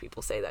to hear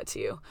people say that to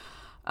you.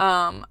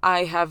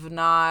 I have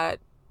not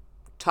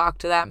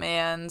talked to that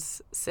man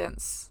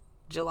since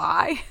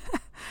July.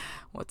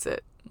 What's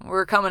it?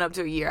 We're coming up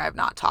to a year. I've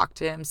not talked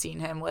to him, seen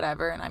him,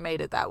 whatever, and I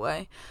made it that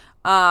way.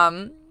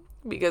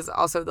 Because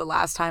also the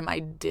last time I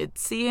did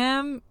see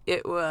him,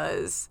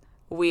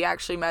 we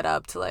actually met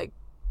up to, like,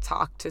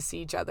 talk to see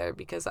each other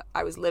because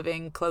I was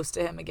living close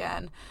to him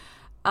again.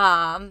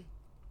 And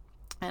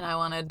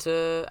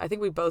I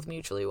think we both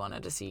mutually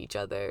wanted to see each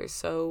other.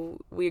 So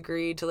we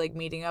agreed to, like,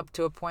 meeting up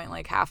to a point,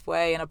 like,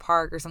 halfway in a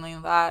park or something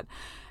like that.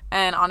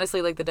 And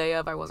honestly, like, the day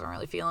of, I wasn't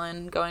really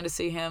feeling going to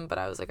see him, but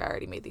I was like, I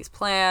already made these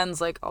plans.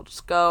 Like, I'll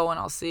just go and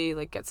I'll see,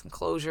 like, get some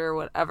closure,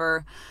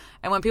 whatever.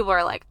 And when people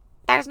are like,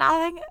 there's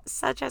nothing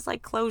such as,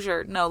 like,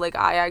 closure. No, like,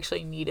 I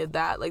actually needed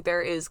that. Like,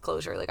 there is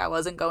closure. Like, I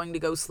wasn't going to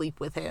go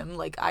sleep with him.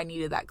 Like, I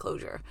needed that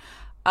closure.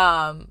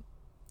 And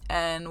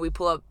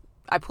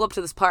I pull up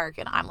to this park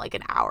and I'm like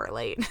an hour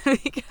late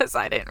because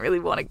I didn't really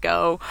want to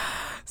go.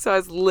 So I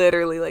was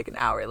literally like an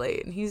hour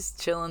late, and he's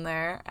chilling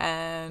there.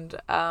 And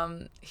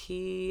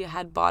he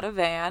had bought a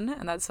van,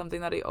 and that's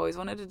something that he always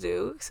wanted to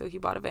do. So he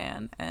bought a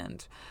van,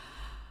 and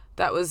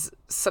that was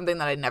something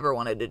that I never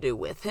wanted to do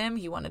with him.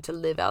 He wanted to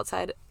live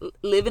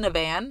in a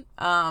van.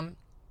 And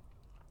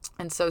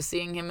so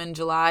seeing him in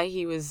July,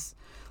 he was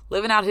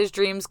living out his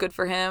dreams. Good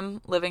for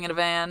him, living in a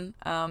van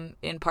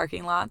in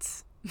parking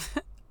lots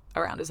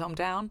around his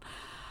hometown.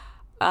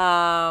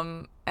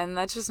 And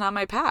that's just not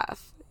my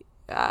path.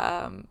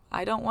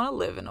 I don't want to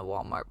live in a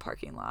Walmart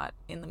parking lot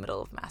in the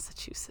middle of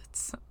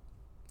Massachusetts.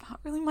 Not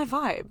really my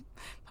vibe,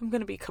 if I'm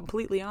going to be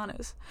completely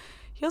honest.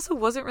 He also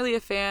wasn't really a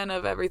fan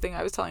of everything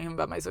I was telling him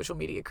about my social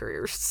media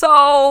career.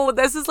 So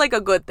this is, like,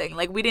 a good thing.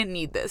 Like, we didn't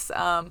need this.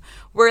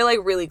 We're, like,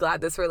 really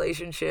glad this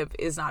relationship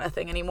is not a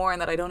thing anymore,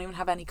 and that I don't even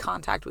have any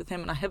contact with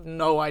him, and I have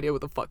no idea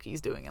what the fuck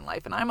he's doing in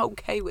life, and I'm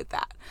okay with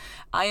that.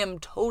 I am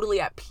totally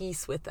at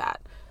peace with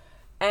that.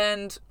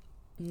 And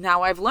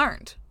now I've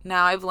learned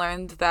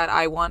that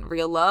I want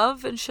real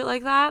love and shit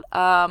like that.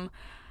 And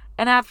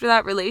after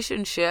that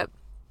relationship,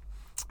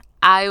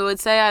 I would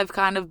say I've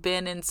kind of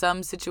been in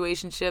some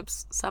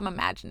situationships, some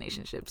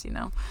imaginationships, you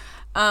know.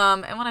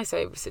 And when I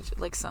say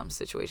like some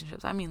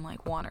situationships, I mean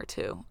like one or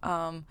two.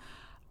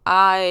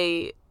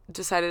 I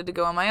decided to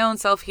go on my own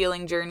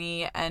self-healing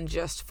journey and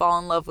just fall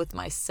in love with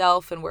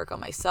myself and work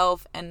on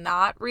myself and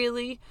not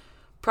really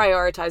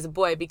prioritize a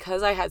boy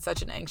because I had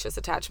such an anxious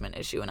attachment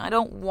issue, and I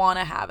don't want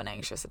to have an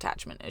anxious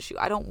attachment issue.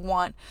 I don't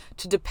want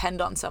to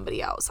depend on somebody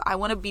else. I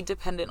want to be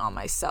dependent on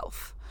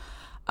myself.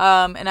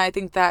 And I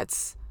think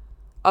that's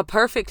a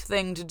perfect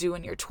thing to do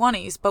in your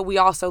 20s, but we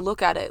also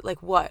look at it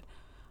like, what?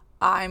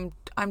 I'm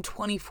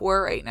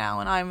 24 right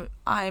now, and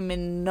I'm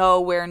in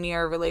nowhere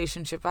near a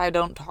relationship. I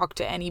don't talk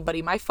to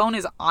anybody. My phone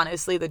is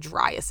honestly the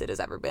driest it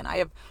has ever been. I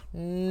have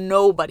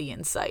nobody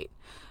in sight.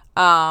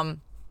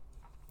 I'm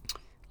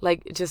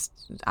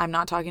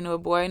not talking to a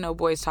boy. No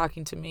boy's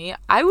talking to me.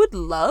 I would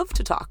love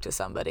to talk to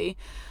somebody,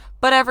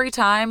 but every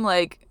time,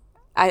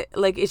 it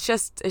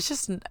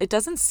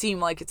doesn't seem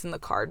like it's in the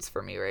cards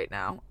for me right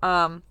now.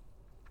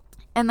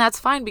 And that's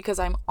fine because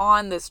I'm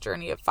on this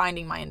journey of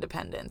finding my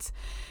independence.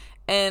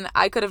 And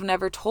I could have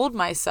never told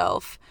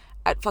myself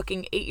at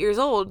fucking 8 years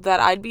old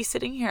that I'd be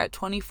sitting here at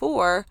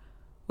 24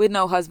 with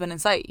no husband in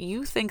sight.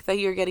 You think that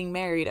you're getting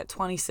married at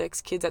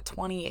 26, kids at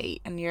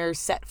 28, and you're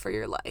set for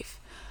your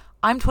life.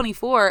 I'm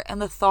 24, and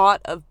the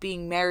thought of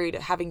being married,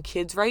 having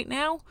kids right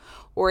now,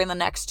 or in the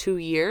next 2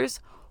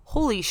 years,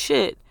 holy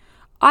shit,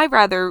 I'd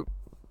rather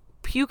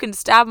puke and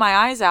stab my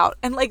eyes out.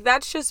 And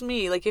that's just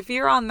me. If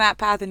you're on that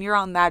path and you're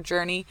on that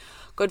journey,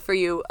 good for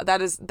you.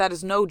 That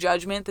is no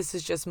judgment. This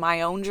is just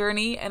my own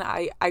journey, and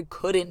I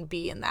couldn't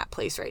be in that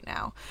place right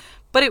now.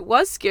 But it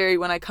was scary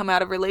when I come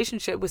out of a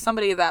relationship with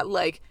somebody that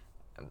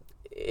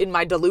in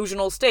my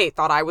delusional state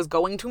thought I was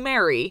going to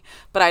marry,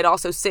 but I'd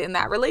also sit in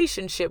that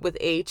relationship with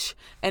H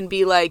and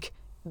be like,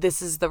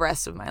 this is the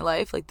rest of my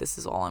life. This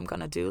is all I'm going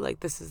to do.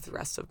 This is the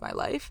rest of my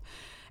life.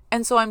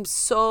 And so I'm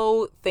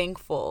so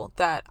thankful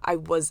that I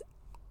was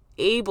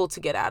able to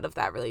get out of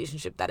that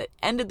relationship, that it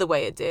ended the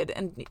way it did.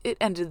 And it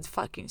ended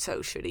fucking so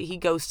shitty. He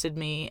ghosted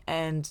me,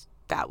 and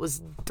that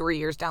was 3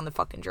 years down the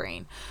fucking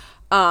drain.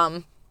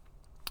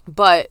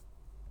 But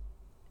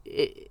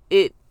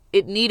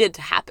it needed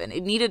to happen.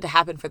 It needed to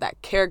happen for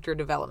that character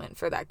development,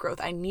 for that growth.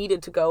 I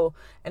needed to go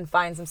and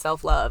find some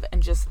self-love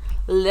and just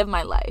live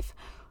my life.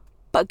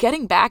 But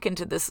getting back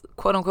into this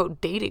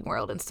quote-unquote dating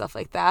world and stuff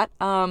like that,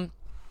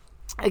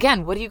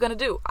 again, what are you going to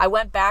do? I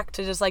went back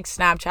to just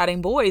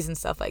Snapchatting boys and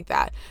stuff like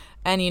that.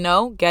 And,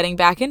 getting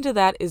back into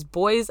that is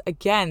boys,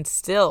 again,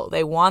 still,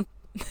 they want,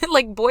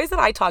 boys that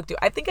I talk to.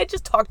 I think I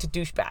just talk to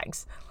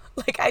douchebags.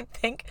 I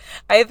think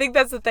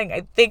that's the thing.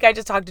 I think I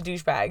just talk to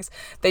douchebags.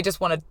 They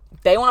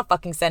want to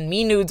fucking send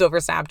me nudes over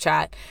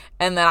Snapchat.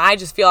 And then I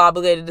just feel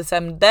obligated to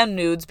send them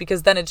nudes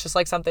because then it's just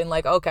something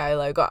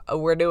okay,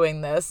 we're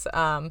doing this.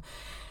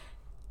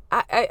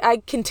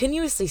 I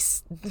continuously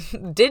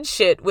did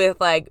shit with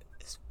like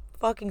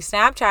fucking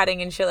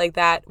Snapchatting and shit like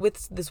that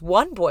with this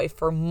one boy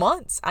for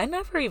months. I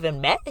never even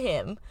met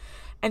him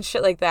and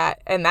shit like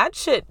that. And that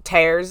shit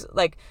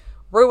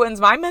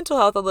ruins my mental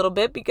health a little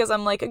bit because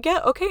I'm like,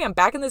 again, okay, I'm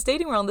back in this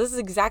dating world. This is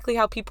exactly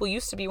how people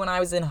used to be when I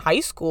was in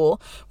high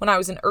school, when I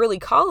was in early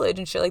college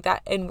and shit like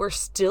that. And we're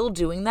still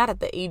doing that at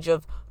the age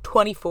of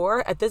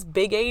 24, at this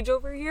big age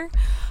over here.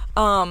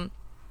 So I'm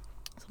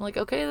like,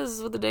 okay, this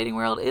is what the dating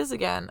world is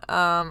again.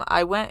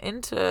 I went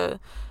into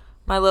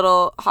my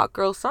little hot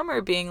girl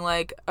summer being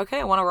like,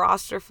 okay, I want a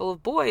roster full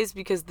of boys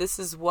because this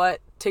is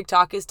what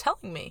TikTok is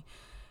telling me.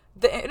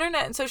 The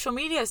internet and social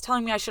media is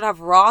telling me I should have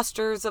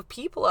rosters of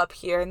people up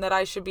here and that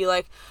I should be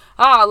like,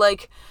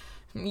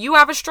 you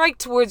have a strike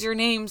towards your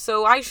name,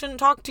 so I shouldn't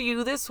talk to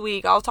you this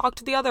week. I'll talk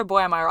to the other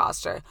boy on my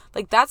roster.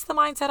 Like, that's the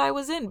mindset I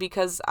was in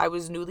because I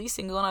was newly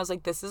single and I was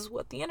like, this is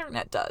what the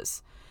internet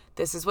does.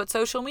 This is what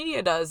social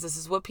media does. This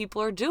is what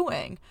people are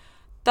doing.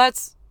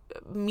 That's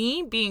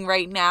me being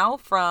right now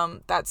from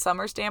that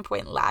summer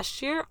standpoint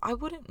last year. I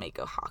wouldn't make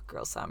a hot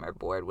girl summer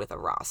board with a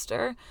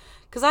roster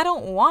because I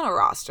don't want a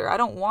roster. I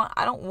don't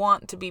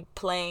want to be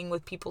playing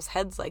with people's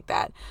heads like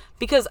that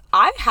because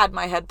I had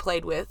my head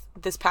played with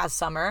this past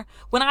summer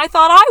when I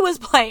thought I was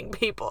playing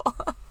people.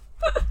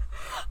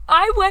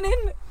 I went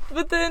in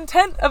with the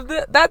intent of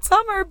that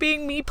summer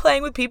being me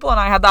playing with people, and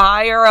I had the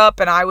higher up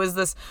and I was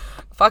this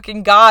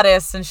fucking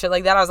goddess and shit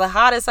like that. I was the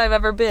hottest I've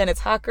ever been. It's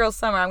hot girl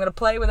summer. I'm going to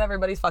play with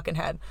everybody's fucking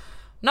head.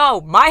 No,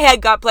 my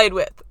head got played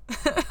with.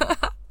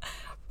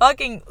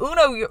 Fucking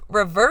Uno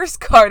reverse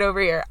card over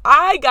here.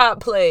 I got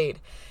played.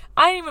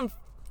 I didn't even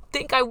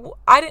think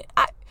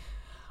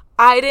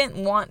I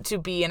didn't want to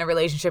be in a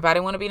relationship. I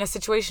didn't want to be in a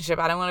situationship.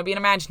 I didn't want to be in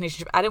an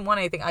imaginationship. I didn't want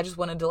anything. I just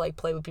wanted to like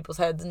play with people's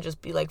heads and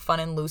just be like fun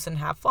and loose and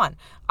have fun.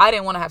 I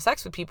didn't want to have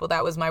sex with people.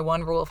 That was my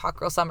one rule of hot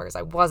girl summers.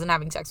 I wasn't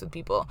having sex with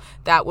people.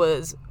 That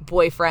was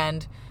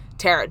boyfriend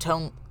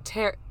territory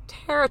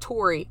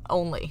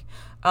only.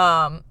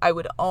 I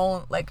would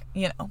own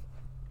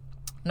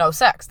no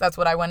sex. That's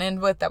what I went in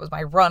with. That was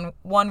my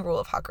one rule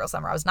of hot girl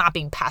summer. I was not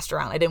being passed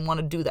around. I didn't want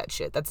to do that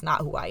shit. That's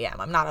not who I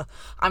am.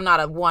 I'm not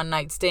a one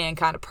night stand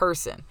kind of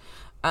person.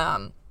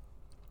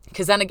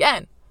 Because then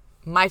again,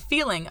 my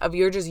feeling of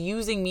you're just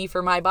using me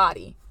for my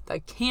body. I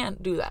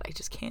can't do that. I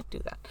just can't do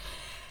that.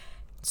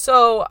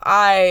 So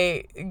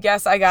I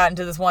guess I got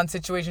into this one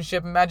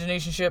situationship,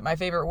 imaginationship, my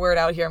favorite word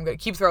out here. I'm going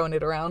to keep throwing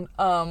it around,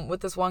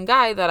 with this one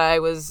guy that I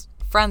was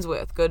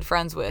good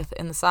friends with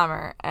in the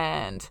summer.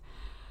 And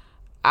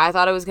I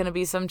thought it was going to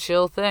be some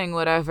chill thing,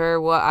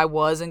 whatever. I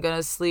wasn't going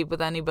to sleep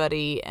with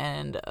anybody.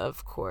 And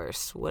of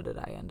course, what did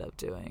I end up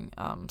doing?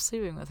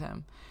 Sleeping with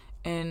him.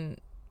 And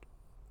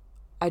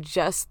I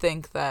just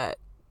think that,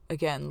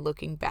 again,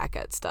 looking back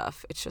at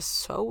stuff, it's just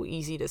so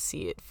easy to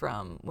see it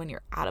from when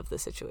you're out of the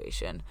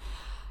situation.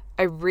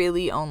 I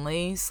really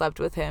only slept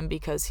with him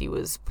because he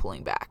was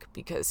pulling back,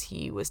 because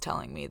he was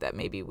telling me that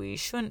maybe we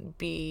shouldn't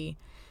be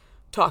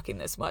talking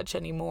this much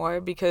anymore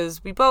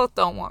because we both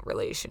don't want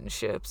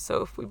relationships.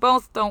 So if we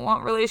both don't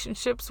want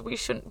relationships, we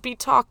shouldn't be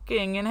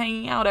talking and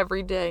hanging out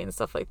every day and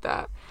stuff like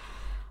that.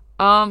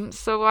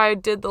 So I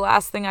did the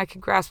last thing I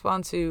could grasp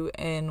onto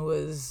and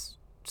was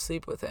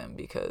sleep with him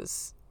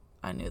because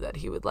I knew that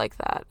he would like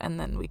that, and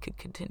then we could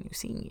continue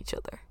seeing each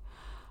other.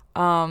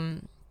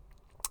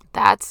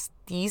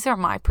 These are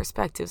my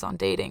perspectives on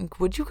dating.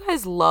 Would you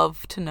guys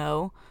love to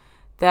know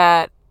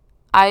that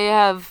I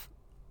have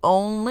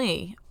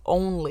only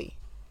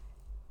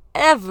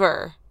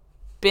ever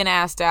been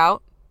asked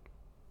out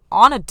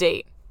on a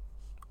date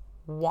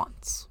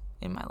once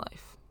in my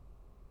life?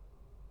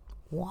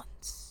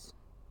 Once.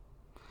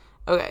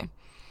 Okay.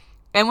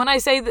 And when I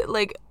say that,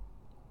 like,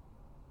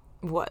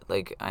 what?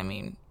 Like, I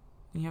mean,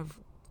 you have,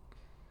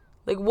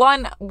 like,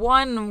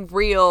 one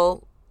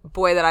real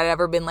boy that I'd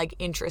ever been, like,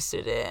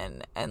 interested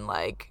in and,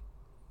 like,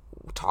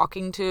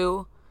 talking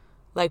to,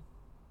 like,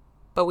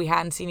 but we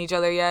hadn't seen each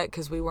other yet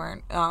because we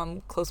weren't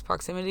close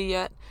proximity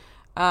yet.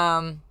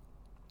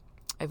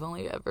 I've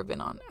only ever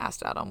been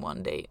asked out on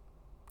one date.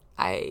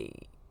 I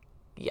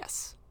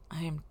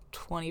am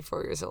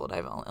 24 years old.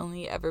 I've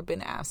only ever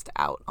been asked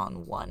out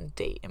on one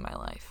date in my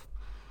life.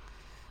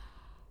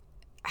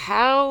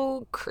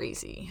 How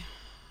crazy.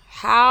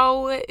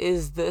 How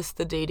is this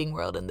the dating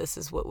world and this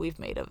is what we've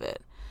made of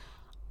it?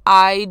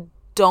 I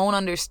don't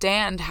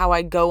understand how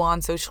I go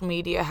on social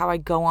media, how I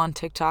go on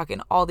TikTok,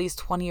 and all these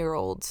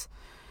 20-year-olds,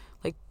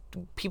 like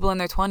people in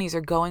their 20s,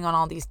 are going on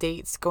all these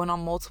dates, going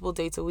on multiple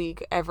dates a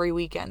week, every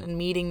weekend, and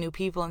meeting new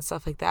people and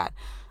stuff like that.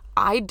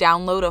 I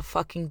download a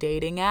fucking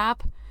dating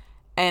app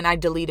and I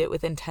delete it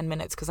within 10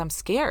 minutes because I'm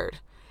scared.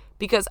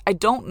 Because I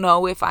don't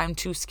know if I'm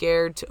too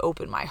scared to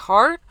open my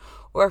heart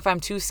or if I'm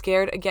too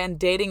scared. Again,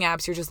 dating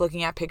apps, you're just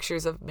looking at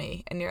pictures of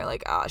me and you're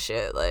like, ah,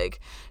 shit, like,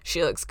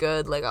 she looks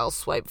good, like, I'll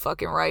swipe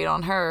fucking right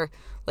on her.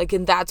 Like,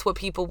 and that's what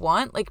people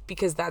want, like,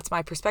 because that's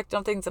my perspective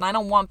on things. And I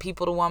don't want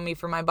people to want me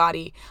for my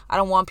body. I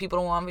don't want people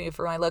to want me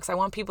for my looks. I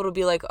want people to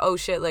be like, oh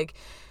shit, like,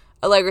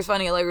 Allegra's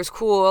funny, Allegra's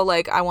cool,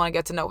 like, I want to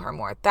get to know her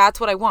more. That's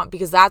what I want,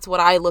 because that's what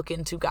I look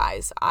into,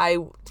 guys.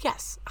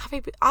 Yes,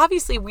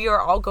 obviously we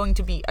are all going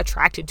to be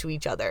attracted to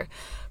each other,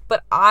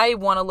 but I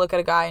want to look at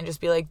a guy and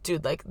just be like,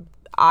 dude, like,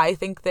 I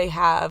think they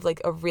have,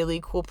 like, a really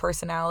cool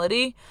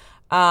personality,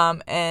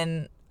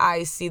 and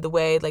I see the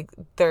way, like,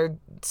 their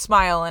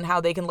smile and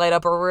how they can light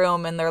up a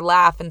room and their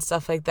laugh and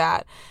stuff like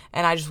that,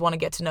 and I just want to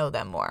get to know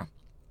them more.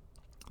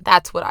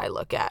 That's what I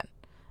look at.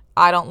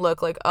 I don't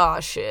look like, oh,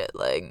 shit,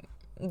 like,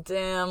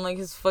 damn, like,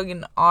 his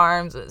fucking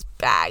arms and his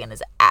back and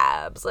his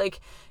abs. Like,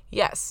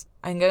 yes,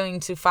 I'm going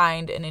to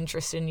find an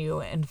interest in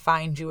you and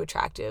find you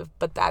attractive,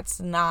 but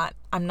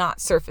I'm not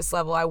surface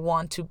level. I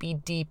want to be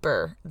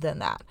deeper than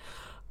that.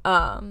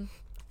 I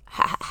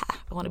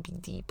want to be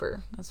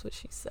deeper. That's what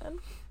she said.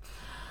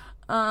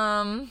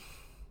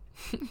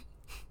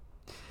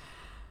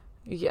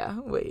 Yeah,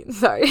 wait,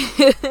 sorry.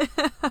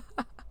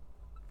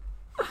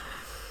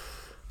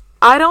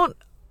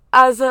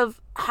 As of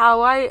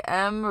how I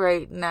am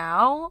right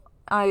now,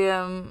 I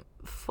am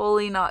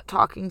fully not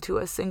talking to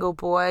a single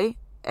boy,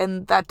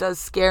 and that does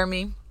scare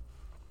me.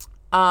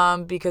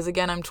 Because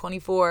again, I'm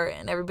 24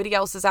 and everybody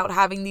else is out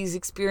having these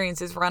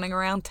experiences, running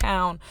around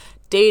town,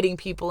 dating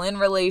people, in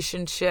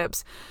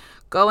relationships,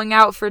 going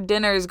out for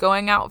dinners,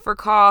 going out for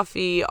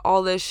coffee,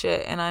 all this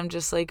shit. And I'm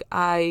just like,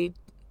 I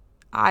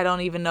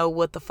don't even know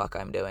what the fuck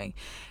I'm doing.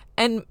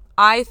 And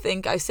I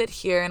think I sit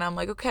here and I'm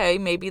like, okay,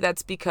 maybe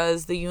that's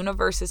because the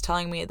universe is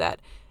telling me that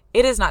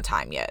it is not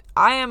time yet.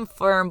 I am a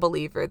firm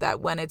believer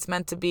that when it's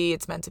meant to be,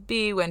 it's meant to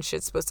be. When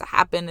shit's supposed to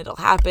happen, it'll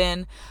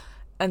happen,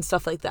 and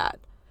stuff like that.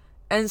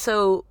 And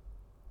so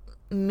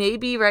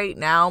maybe right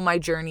now my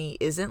journey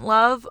isn't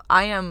love.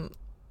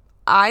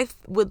 I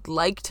would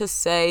like to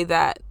say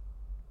that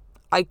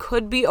I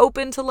could be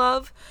open to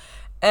love.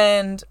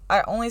 And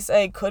I only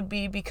say could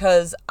be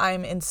because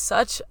I'm in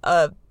such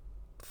a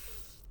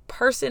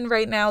person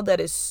right now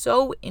that is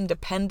so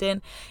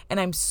independent, and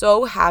I'm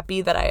so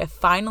happy that I have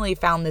finally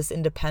found this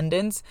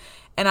independence,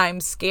 and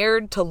I'm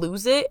scared to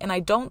lose it. And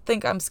I don't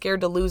think I'm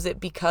scared to lose it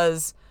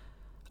because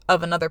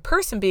of another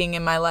person being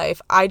in my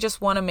life. I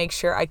just want to make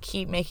sure I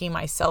keep making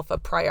myself a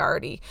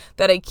priority,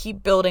 that I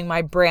keep building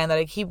my brand, that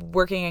I keep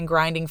working and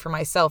grinding for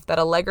myself, that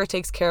Allegra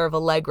takes care of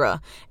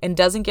Allegra and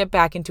doesn't get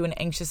back into an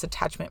anxious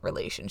attachment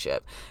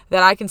relationship,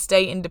 that I can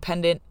stay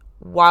independent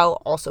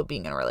while also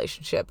being in a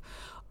relationship.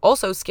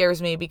 Also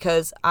scares me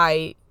because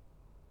I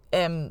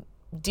am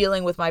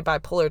dealing with my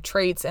bipolar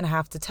traits and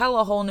have to tell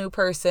a whole new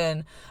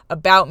person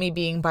about me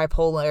being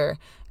bipolar.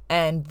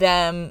 And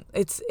them,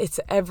 it's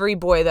every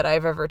boy that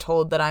I've ever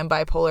told that I'm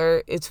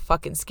bipolar is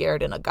fucking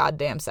scared in a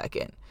goddamn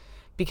second,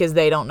 because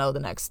they don't know the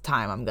next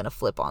time I'm going to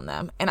flip on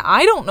them. And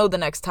I don't know the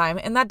next time.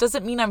 And that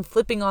doesn't mean I'm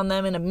flipping on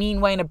them in a mean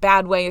way, in a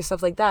bad way, or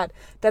stuff like that.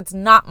 That's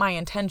not my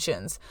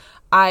intentions.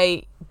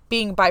 I,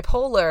 being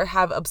bipolar,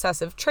 have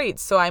obsessive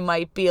traits. So I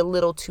might be a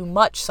little too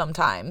much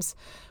sometimes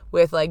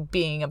with, like,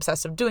 being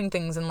obsessive doing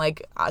things, and,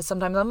 like,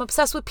 sometimes I'm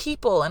obsessed with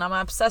people, and I'm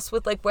obsessed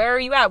with, like, where are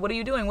you at, what are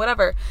you doing,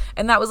 whatever.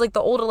 And that was, like,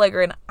 the old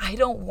Allegra, and I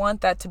don't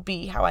want that to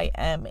be how I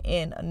am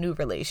in a new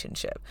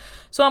relationship.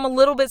 So I'm a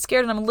little bit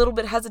scared and I'm a little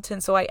bit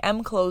hesitant, so I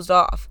am closed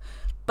off.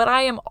 But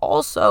I'm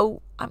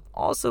also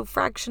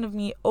fraction of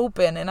me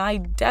open, and I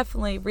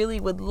definitely really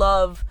would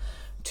love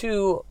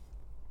to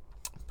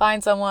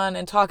find someone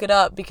and talk it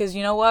up, because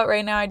you know what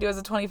right now I do as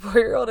a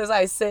 24-year-old is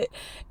I sit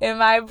in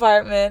my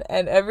apartment,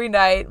 and every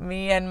night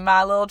me and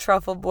my little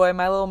truffle boy,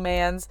 my little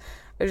mans,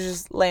 are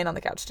just laying on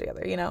the couch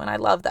together, you know. And I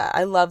love that.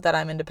 I love that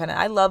I'm independent.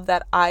 I love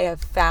that I have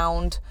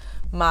found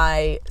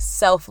my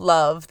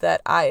self-love,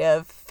 that I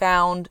have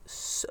found,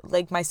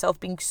 like, myself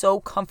being so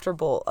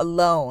comfortable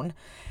alone,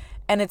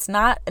 and it's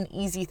not an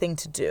easy thing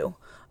to do.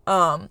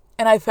 And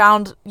I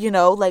found, you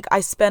know, like,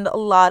 I spend a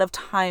lot of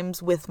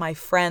times with my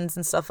friends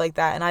and stuff like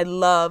that. And I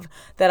love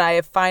that I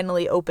have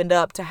finally opened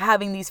up to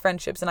having these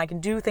friendships, and I can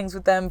do things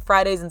with them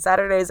Fridays and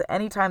Saturdays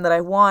anytime that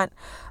I want,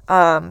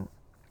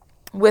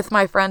 with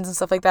my friends and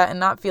stuff like that, and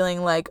not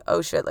feeling like,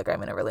 oh shit, like,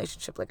 I'm in a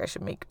relationship, like, I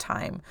should make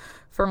time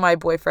for my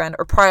boyfriend,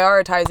 or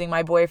prioritizing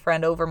my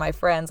boyfriend over my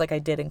friends like I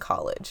did in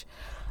college.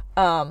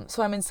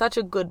 So I'm in such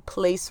a good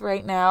place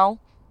right now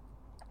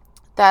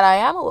that I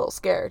am a little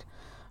scared.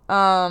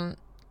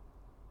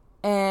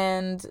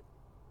 And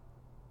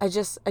I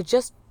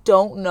just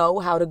don't know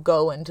how to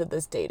go into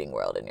this dating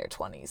world in your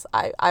 20s.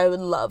 I would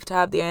love to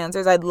have the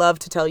answers. I'd love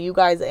to tell you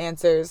guys the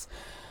answers.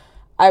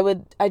 I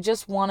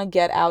just want to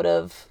get out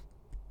of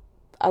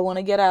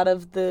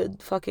the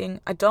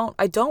fucking, I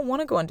don't want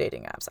to go on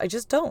dating apps. I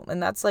just don't.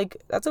 And that's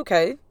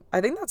okay.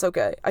 I think that's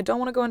okay. I don't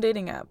want to go on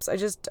dating apps.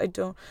 I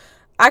don't.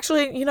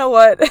 Actually, you know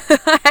what?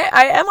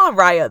 I am on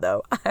Raya,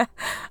 though.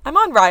 I'm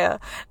on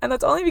Raya, and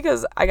that's only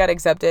because I got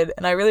accepted,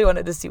 and I really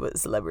wanted to see what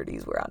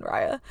celebrities were on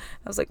Raya. I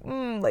was like,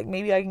 like,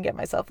 maybe I can get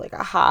myself, like,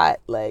 a hot,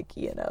 like,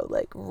 you know,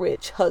 like,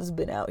 rich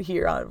husband out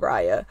here on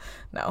Raya.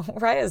 No,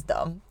 Raya's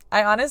dumb.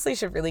 I honestly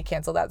should really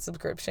cancel that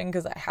subscription,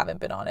 because I haven't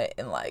been on it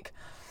in, like,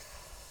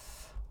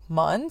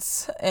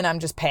 months and I'm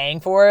just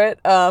paying for it.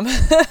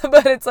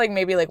 But it's like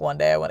maybe like one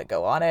day I want to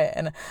go on it.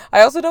 And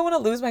I also don't want to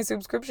lose my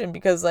subscription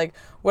because like,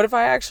 what if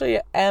I actually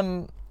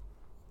am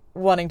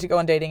wanting to go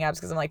on dating apps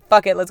because I'm like,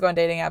 fuck it, let's go on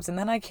dating apps. And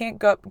then I can't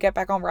get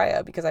back on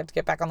Raya because I have to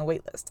get back on the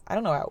wait list. I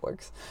don't know how it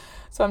works.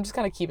 So I'm just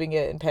kind of keeping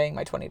it and paying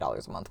my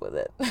 $20 a month with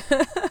it.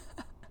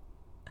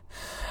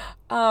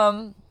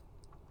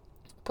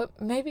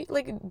 But maybe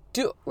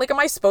am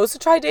I supposed to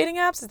try dating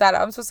apps? Is that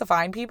I'm supposed to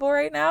find people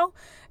right now?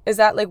 Is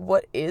that like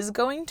what is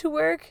going to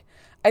work?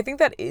 I think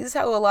that is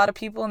how a lot of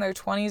people in their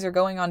 20s are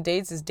going on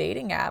dates, is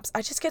dating apps.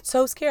 I just get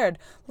so scared.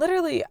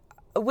 Literally,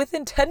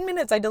 within 10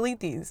 minutes, I delete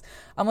these.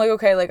 I'm like,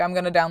 okay, like I'm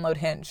going to download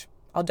Hinge.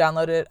 I'll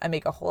download it. I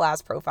make a whole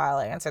ass profile.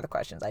 I answer the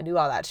questions. I do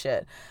all that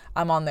shit.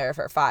 I'm on there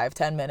for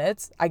 5-10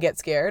 minutes. I get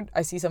scared.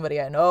 I see somebody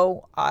I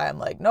know. I'm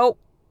like, nope.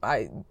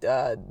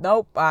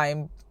 Nope.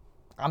 I'm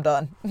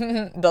done.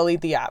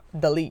 Delete the app.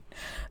 Delete.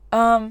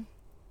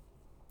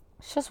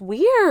 It's just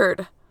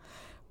weird.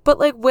 But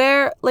like,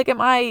 where, like,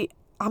 am I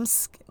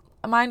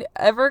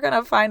ever going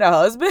to find a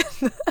husband?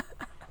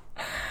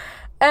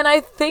 And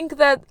I think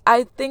that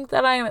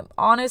I'm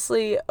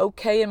honestly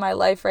okay in my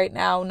life right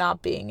now,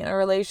 not being in a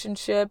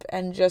relationship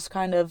and just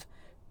kind of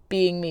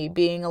being me,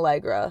 being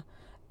Allegra.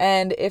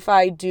 And if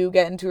I do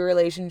get into a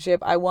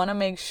relationship, I want to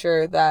make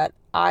sure that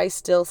I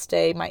still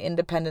stay my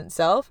independent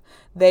self.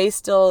 They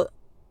still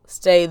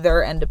stay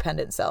their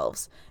independent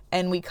selves.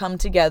 And we come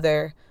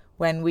together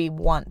when we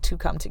want to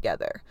come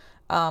together.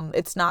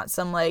 It's not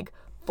some like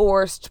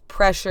forced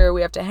pressure.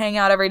 We have to hang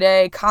out every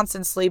day,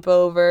 constant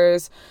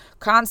sleepovers,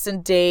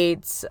 constant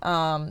dates,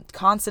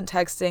 constant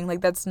texting. Like,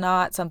 that's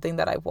not something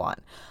that I want.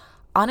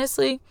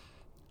 Honestly,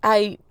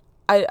 I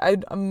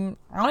don't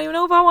even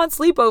know if I want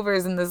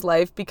sleepovers in this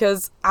life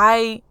because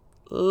I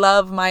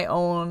love my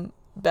own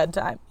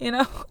bedtime. You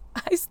know,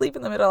 I sleep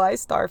in the middle. I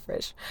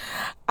starfish.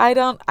 I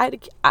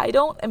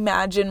don't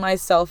imagine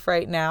myself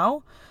right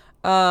now,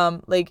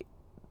 like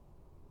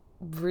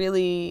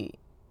really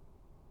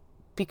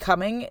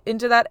becoming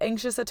into that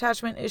anxious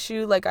attachment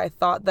issue like I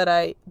thought that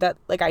I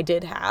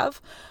did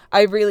have.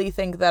 I really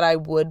think that I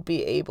would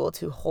be able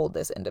to hold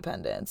this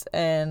independence,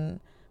 and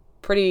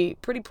pretty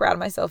proud of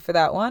myself for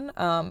that one.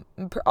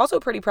 Also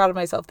pretty proud of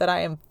myself that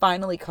I am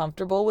finally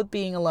comfortable with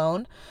being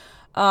alone.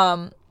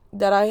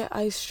 That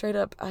I straight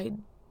up I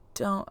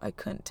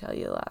couldn't tell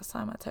you the last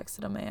time I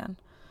texted a man.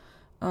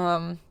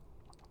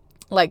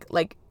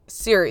 Like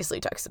seriously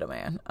texted a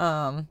man.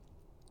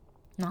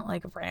 Not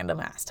like random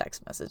ass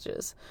text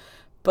messages.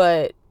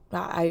 But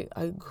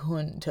I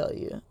couldn't tell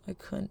you. I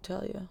couldn't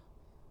tell you.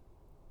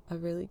 I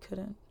really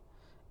couldn't.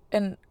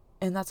 And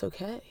that's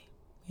okay,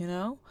 you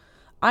know?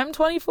 I'm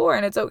 24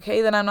 and it's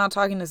okay that I'm not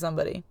talking to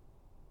somebody.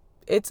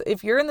 It's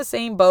if you're in the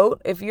same boat,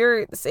 if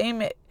you're the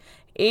same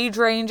age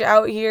range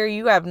out here,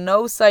 you have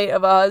no sight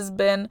of a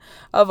husband,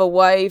 of a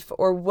wife,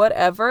 or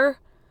whatever,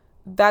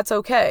 that's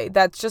okay.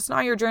 That's just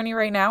not your journey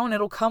right now, and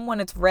it'll come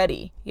when it's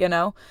ready, you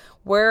know?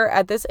 We're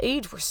at this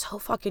age, we're so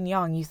fucking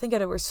young. You think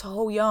of it, we're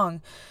so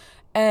young.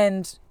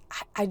 And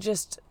I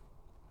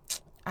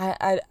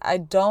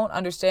don't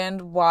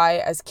understand why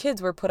as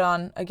kids we're put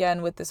on,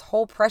 again, with this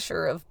whole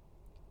pressure of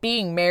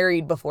being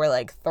married before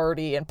like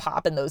 30 and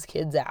popping those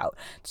kids out,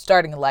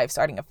 starting a life,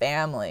 starting a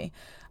family.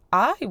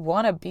 I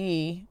want to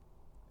be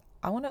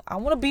me. I want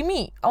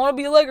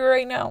to be Allegra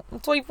right now. I'm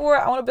 24.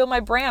 I want to build my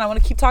brand. I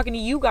want to keep talking to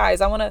you guys.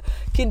 I want to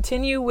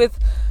continue with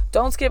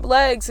Don't Skip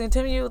Legs,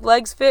 continue with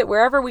Legs Fit,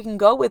 wherever we can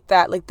go with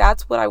that. Like,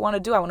 that's what I want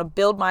to do. I want to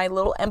build my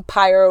little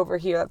empire over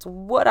here. That's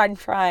what I'm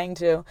trying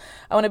to.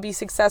 I want to be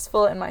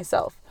successful in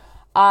myself.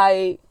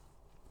 I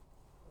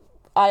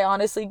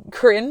honestly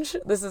cringe.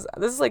 This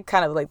is like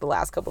kind of like the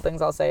last couple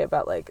things I'll say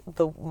about like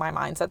my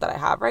mindset that I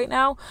have right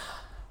now.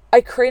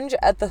 I cringe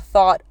at the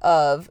thought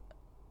of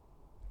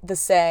the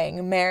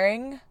saying,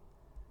 marrying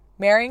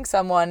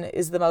someone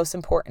is the most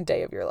important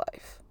day of your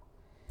life.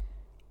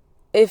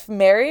 If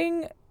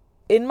marrying,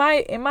 in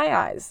my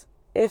eyes,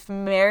 if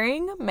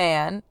marrying a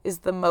man is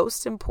the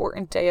most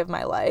important day of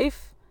my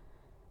life,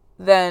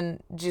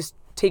 then just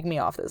take me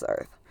off this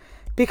earth.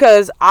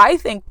 Because I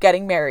think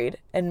getting married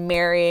and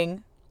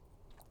marrying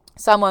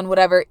someone,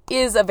 whatever,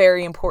 is a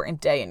very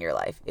important day in your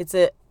life. It's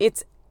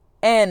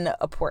an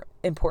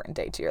important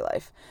day to your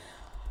life.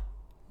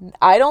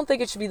 I don't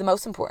think it should be the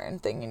most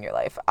important thing in your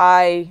life.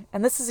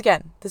 And this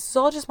is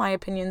all just my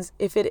opinions.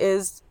 If it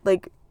is,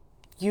 like,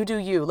 you do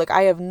you. Like,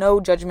 I have no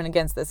judgment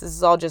against this. This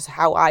is all just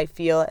how I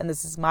feel, and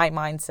this is my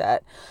mindset.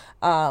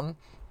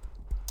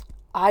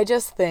 I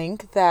just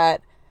think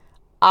that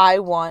I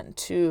want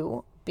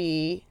to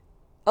be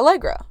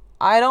Allegra.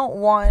 I don't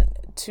want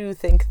to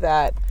think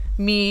that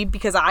me,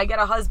 because I get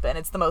a husband,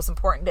 it's the most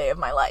important day of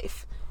my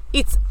life.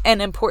 It's an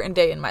important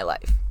day in my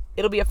life.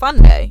 It'll be a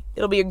fun day.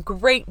 It'll be a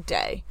great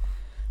day.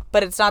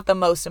 But it's not the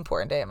most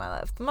important day of my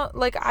life.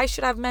 Like, I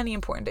should have many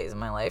important days in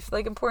my life.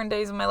 Like, important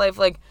days in my life,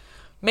 like,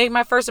 make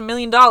my first $1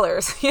 million,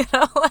 you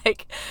know?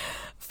 Like,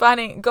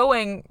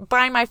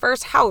 buying my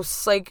first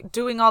house, like,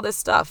 doing all this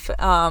stuff,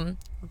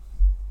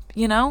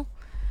 you know?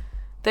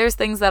 there's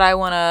things that I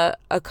want to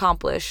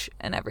accomplish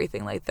and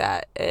everything like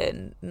that,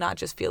 and not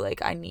just feel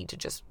like I need to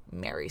just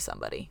marry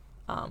somebody.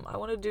 I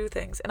want to do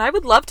things, and I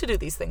would love to do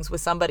these things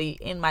with somebody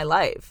in my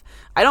life.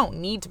 I don't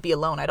need to be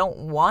alone. I don't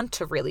want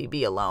to really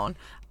be alone.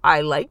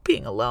 I like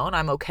being alone.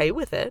 I'm okay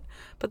with it,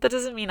 but that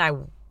doesn't mean I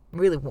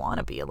really want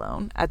to be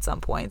alone at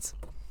some points.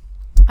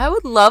 I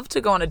would love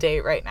to go on a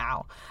date right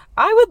now.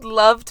 I would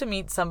love to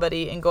meet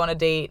somebody and go on a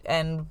date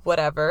and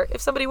whatever. If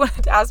somebody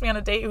wanted to ask me on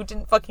a date who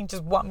didn't fucking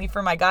just want me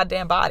for my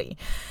goddamn body.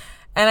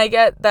 And I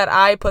get that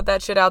I put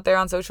that shit out there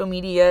on social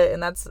media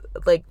and that's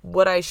like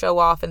what I show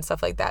off and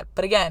stuff like that.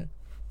 But again,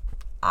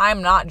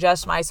 I'm not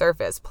just my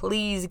surface.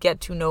 Please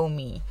get to know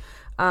me.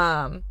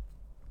 So,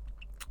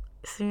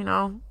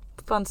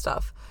 fun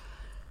stuff.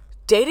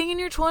 Dating in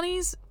your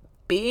 20s,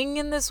 being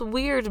in this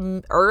weird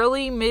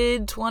early,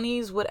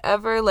 mid-20s,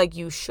 whatever, like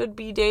you should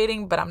be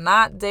dating, but I'm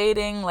not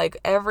dating, like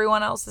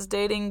everyone else is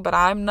dating, but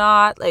I'm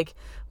not, like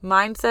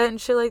mindset and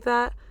shit like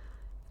that.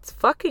 It's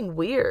fucking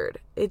weird.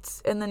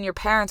 And then your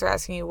parents are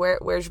asking you,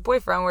 where's your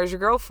boyfriend? Where's your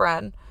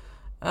girlfriend?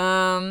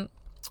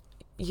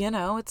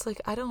 It's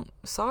like, I don't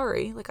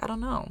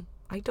know.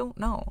 I don't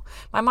know.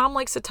 My mom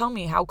likes to tell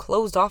me how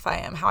closed off I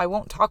am, how I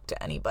won't talk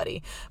to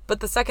anybody.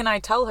 But the second I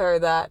tell her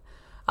that,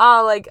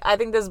 I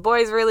think this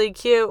boy's really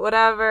cute,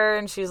 whatever,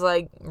 and she's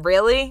like,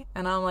 really?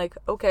 And I'm like,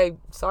 okay,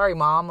 sorry,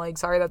 Mom. Like,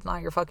 sorry, that's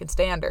not your fucking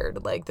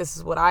standard. Like, this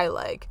is what I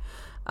like.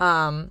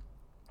 But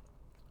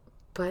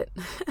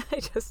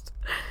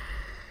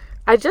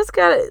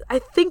I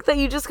think that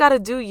you just gotta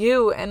do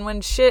you. And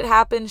when shit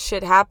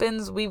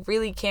happens. We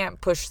really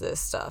can't push this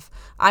stuff.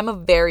 I'm a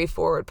very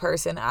forward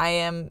person. I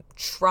am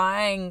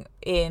trying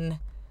in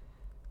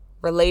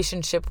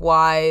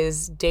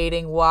relationship-wise,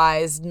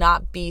 dating-wise,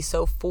 not be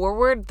so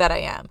forward that I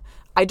am.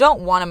 I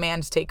don't want a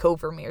man to take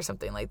over me or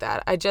something like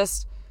that. I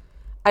just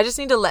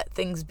need to let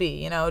things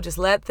be, just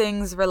let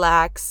things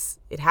relax.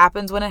 It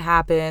happens when it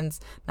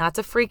happens. Not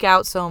to freak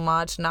out so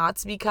much, not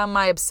to become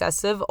my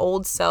obsessive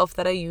old self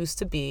that I used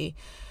to be.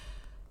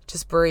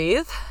 Just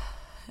breathe,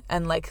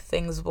 and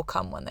things will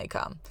come when they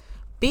come.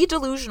 Be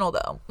delusional,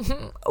 though.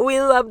 We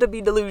love to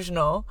be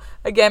delusional.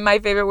 Again, my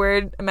favorite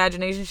word,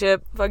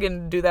 imaginationship.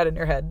 Fucking do that in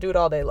your head. Do it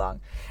all day long.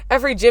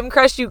 Every gym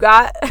crush you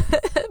got,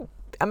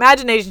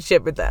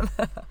 imaginationship with them.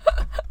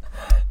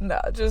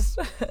 No, just...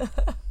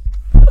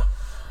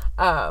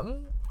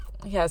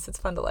 yes, it's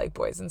fun to like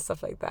boys and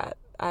stuff like that.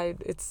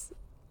 It's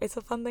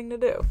a fun thing to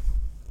do.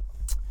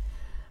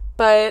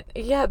 But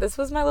yeah, this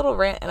was my little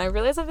rant, and I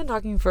realize I've been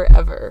talking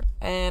forever,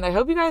 and I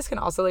hope you guys can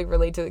also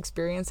relate to the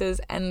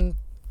experiences. And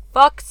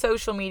fuck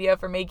social media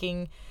for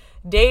making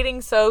dating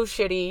so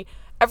shitty.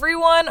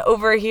 Everyone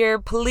over here,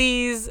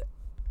 please,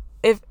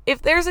 if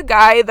there's a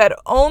guy that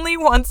only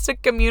wants to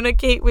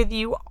communicate with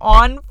you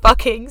on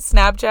fucking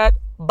Snapchat,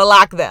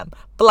 block them,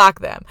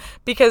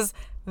 because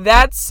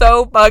that's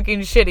so fucking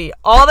shitty.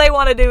 All they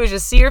want to do is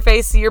just see your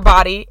face, see your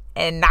body,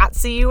 and not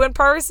see you in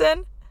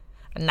person,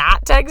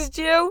 not text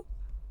you,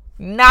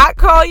 not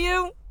call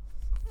you.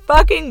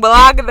 Fucking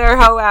block their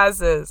hoe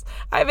asses.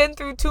 I've been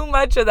through too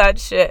much of that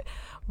shit.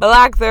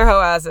 Block their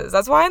hoe asses.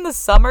 That's why in the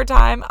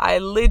summertime, I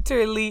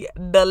literally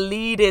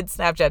deleted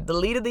Snapchat,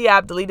 deleted the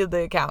app, deleted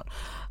the account.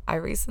 I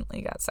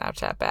recently got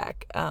Snapchat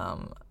back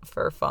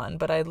for fun,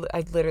 but I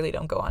literally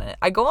don't go on it.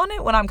 I go on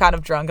it when I'm kind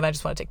of drunk and I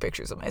just want to take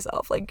pictures of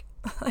myself.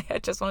 I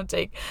just want to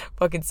take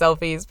fucking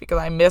selfies because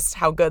I missed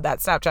how good that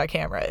Snapchat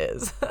camera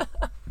is.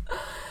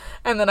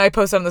 And then I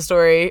post on the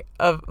story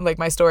of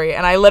my story,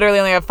 and I literally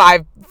only have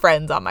 5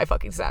 friends on my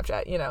fucking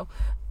Snapchat,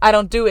 I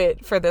don't do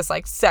it for this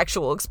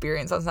sexual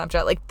experience on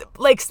Snapchat.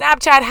 Like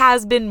Snapchat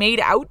has been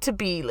made out to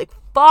be.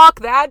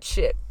 Fuck that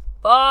shit.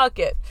 Fuck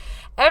it.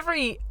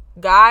 Every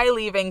guy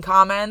leaving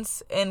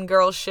comments in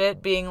girl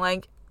shit being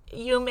like,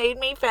 you made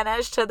me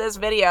finish to this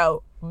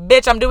video.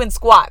 Bitch, I'm doing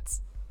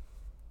squats.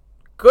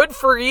 Good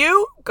for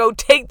you. Go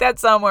take that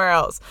somewhere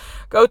else.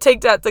 Go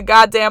take that to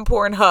goddamn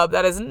Pornhub.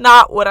 That is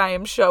not what I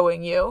am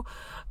showing you.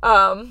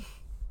 Bye.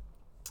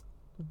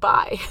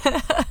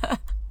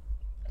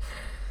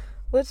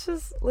 Let's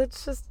just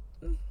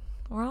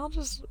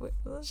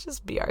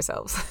be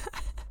ourselves.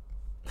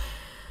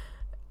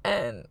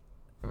 And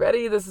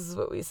ready? This is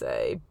what we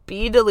say.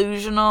 Be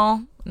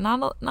delusional.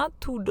 Not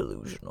too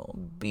delusional.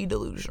 Be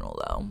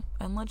delusional though.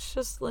 And let's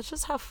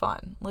just have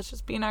fun. Let's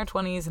just be in our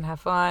 20s and have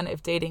fun.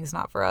 If dating's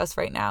not for us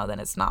right now, then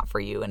it's not for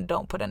you, and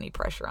don't put any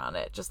pressure on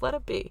it. Just let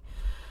it be.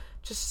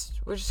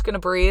 We're just going to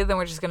breathe, and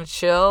we're just going to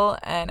chill,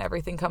 and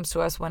everything comes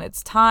to us when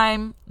it's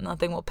time.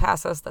 Nothing will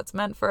pass us that's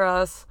meant for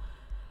us.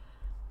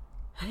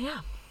 And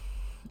yeah.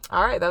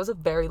 All right, that was a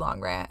very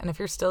long rant. And if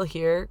you're still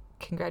here,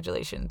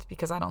 congratulations,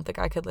 because I don't think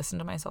I could listen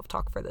to myself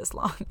talk for this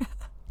long.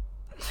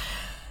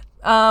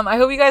 I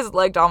hope you guys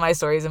liked all my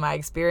stories and my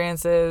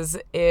experiences.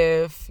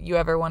 If you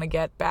ever want to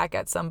get back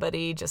at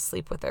somebody, just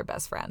sleep with their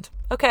best friend.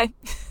 Okay.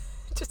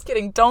 Just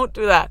kidding. Don't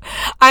do that.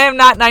 I am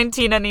not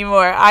 19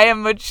 anymore. I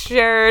am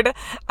matured.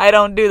 I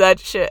don't do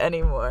that shit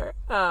anymore.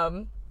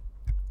 I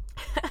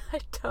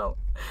don't.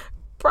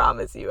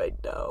 Promise you I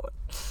don't.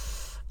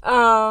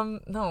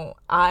 No,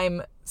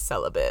 I'm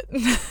celibate.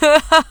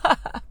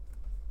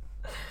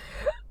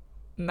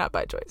 not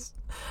by choice.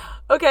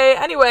 Okay,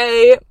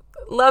 anyway,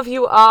 love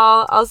you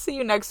all. I'll see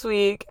you next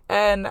week.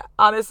 And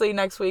honestly,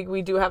 next week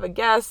we do have a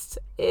guest.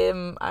 It's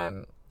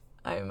going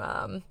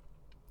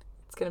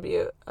to be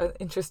an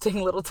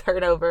interesting little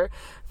turnover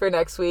for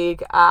next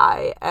week.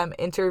 I am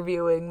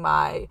interviewing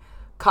my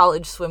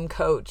college swim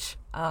coach,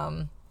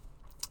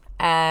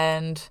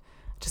 and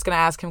just going to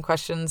ask him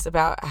questions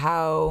about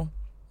how,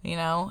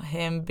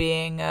 him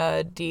being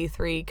a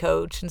D3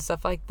 coach and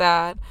stuff like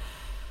that,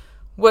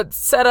 what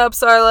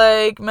setups are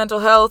like, mental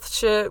health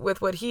shit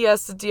with what he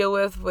has to deal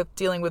with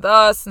dealing with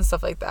us and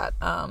stuff like that.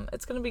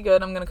 It's going to be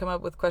good. I'm going to come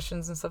up with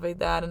questions and stuff like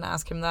that and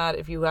ask him that.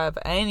 If you have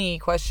any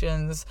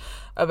questions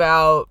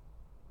about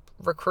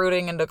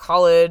recruiting into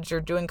college or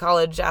doing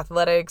college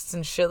athletics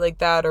and shit like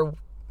that, or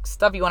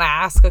stuff you want to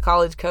ask a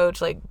college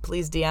coach, like,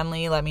 please DM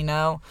me, let me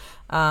know.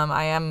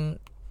 I am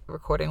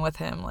recording with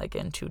him like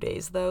in 2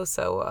 days though,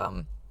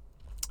 so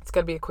it's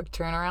gonna be a quick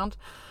turnaround.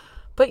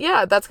 But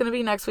yeah, that's gonna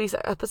be next week's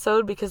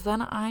episode, because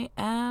then I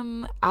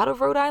am out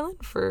of Rhode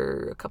Island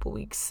for a couple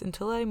weeks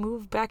until I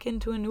move back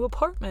into a new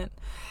apartment.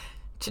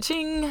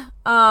 Cha-ching.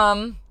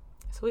 So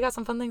we got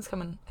some fun things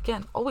coming.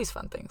 Again, always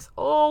fun things.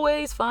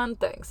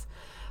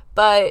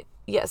 But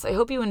yes, I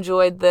hope you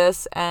enjoyed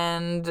this,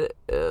 and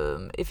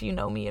if you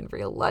know me in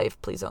real life,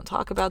 please don't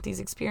talk about these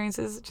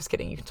experiences. Just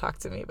kidding, you can talk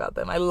to me about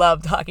them. I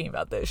love talking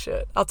about this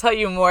shit. I'll tell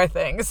you more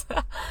things.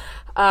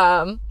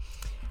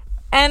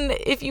 And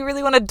if you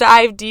really want to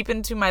dive deep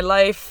into my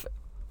life,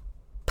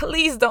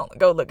 please don't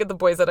go look at the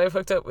boys that I've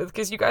hooked up with,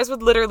 because you guys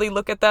would literally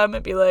look at them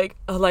and be like,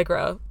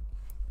 Allegra,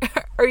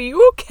 are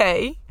you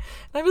okay?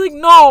 And I'd be like,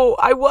 no,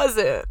 I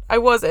wasn't.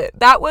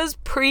 That was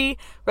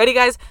ready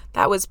guys?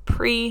 That was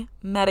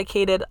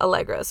pre-medicated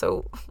Allegra.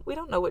 So we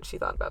don't know what she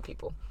thought about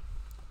people.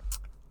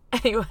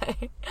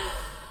 Anyway,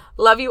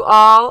 love you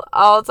all.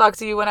 I'll talk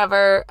to you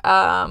whenever.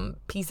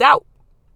 Peace out.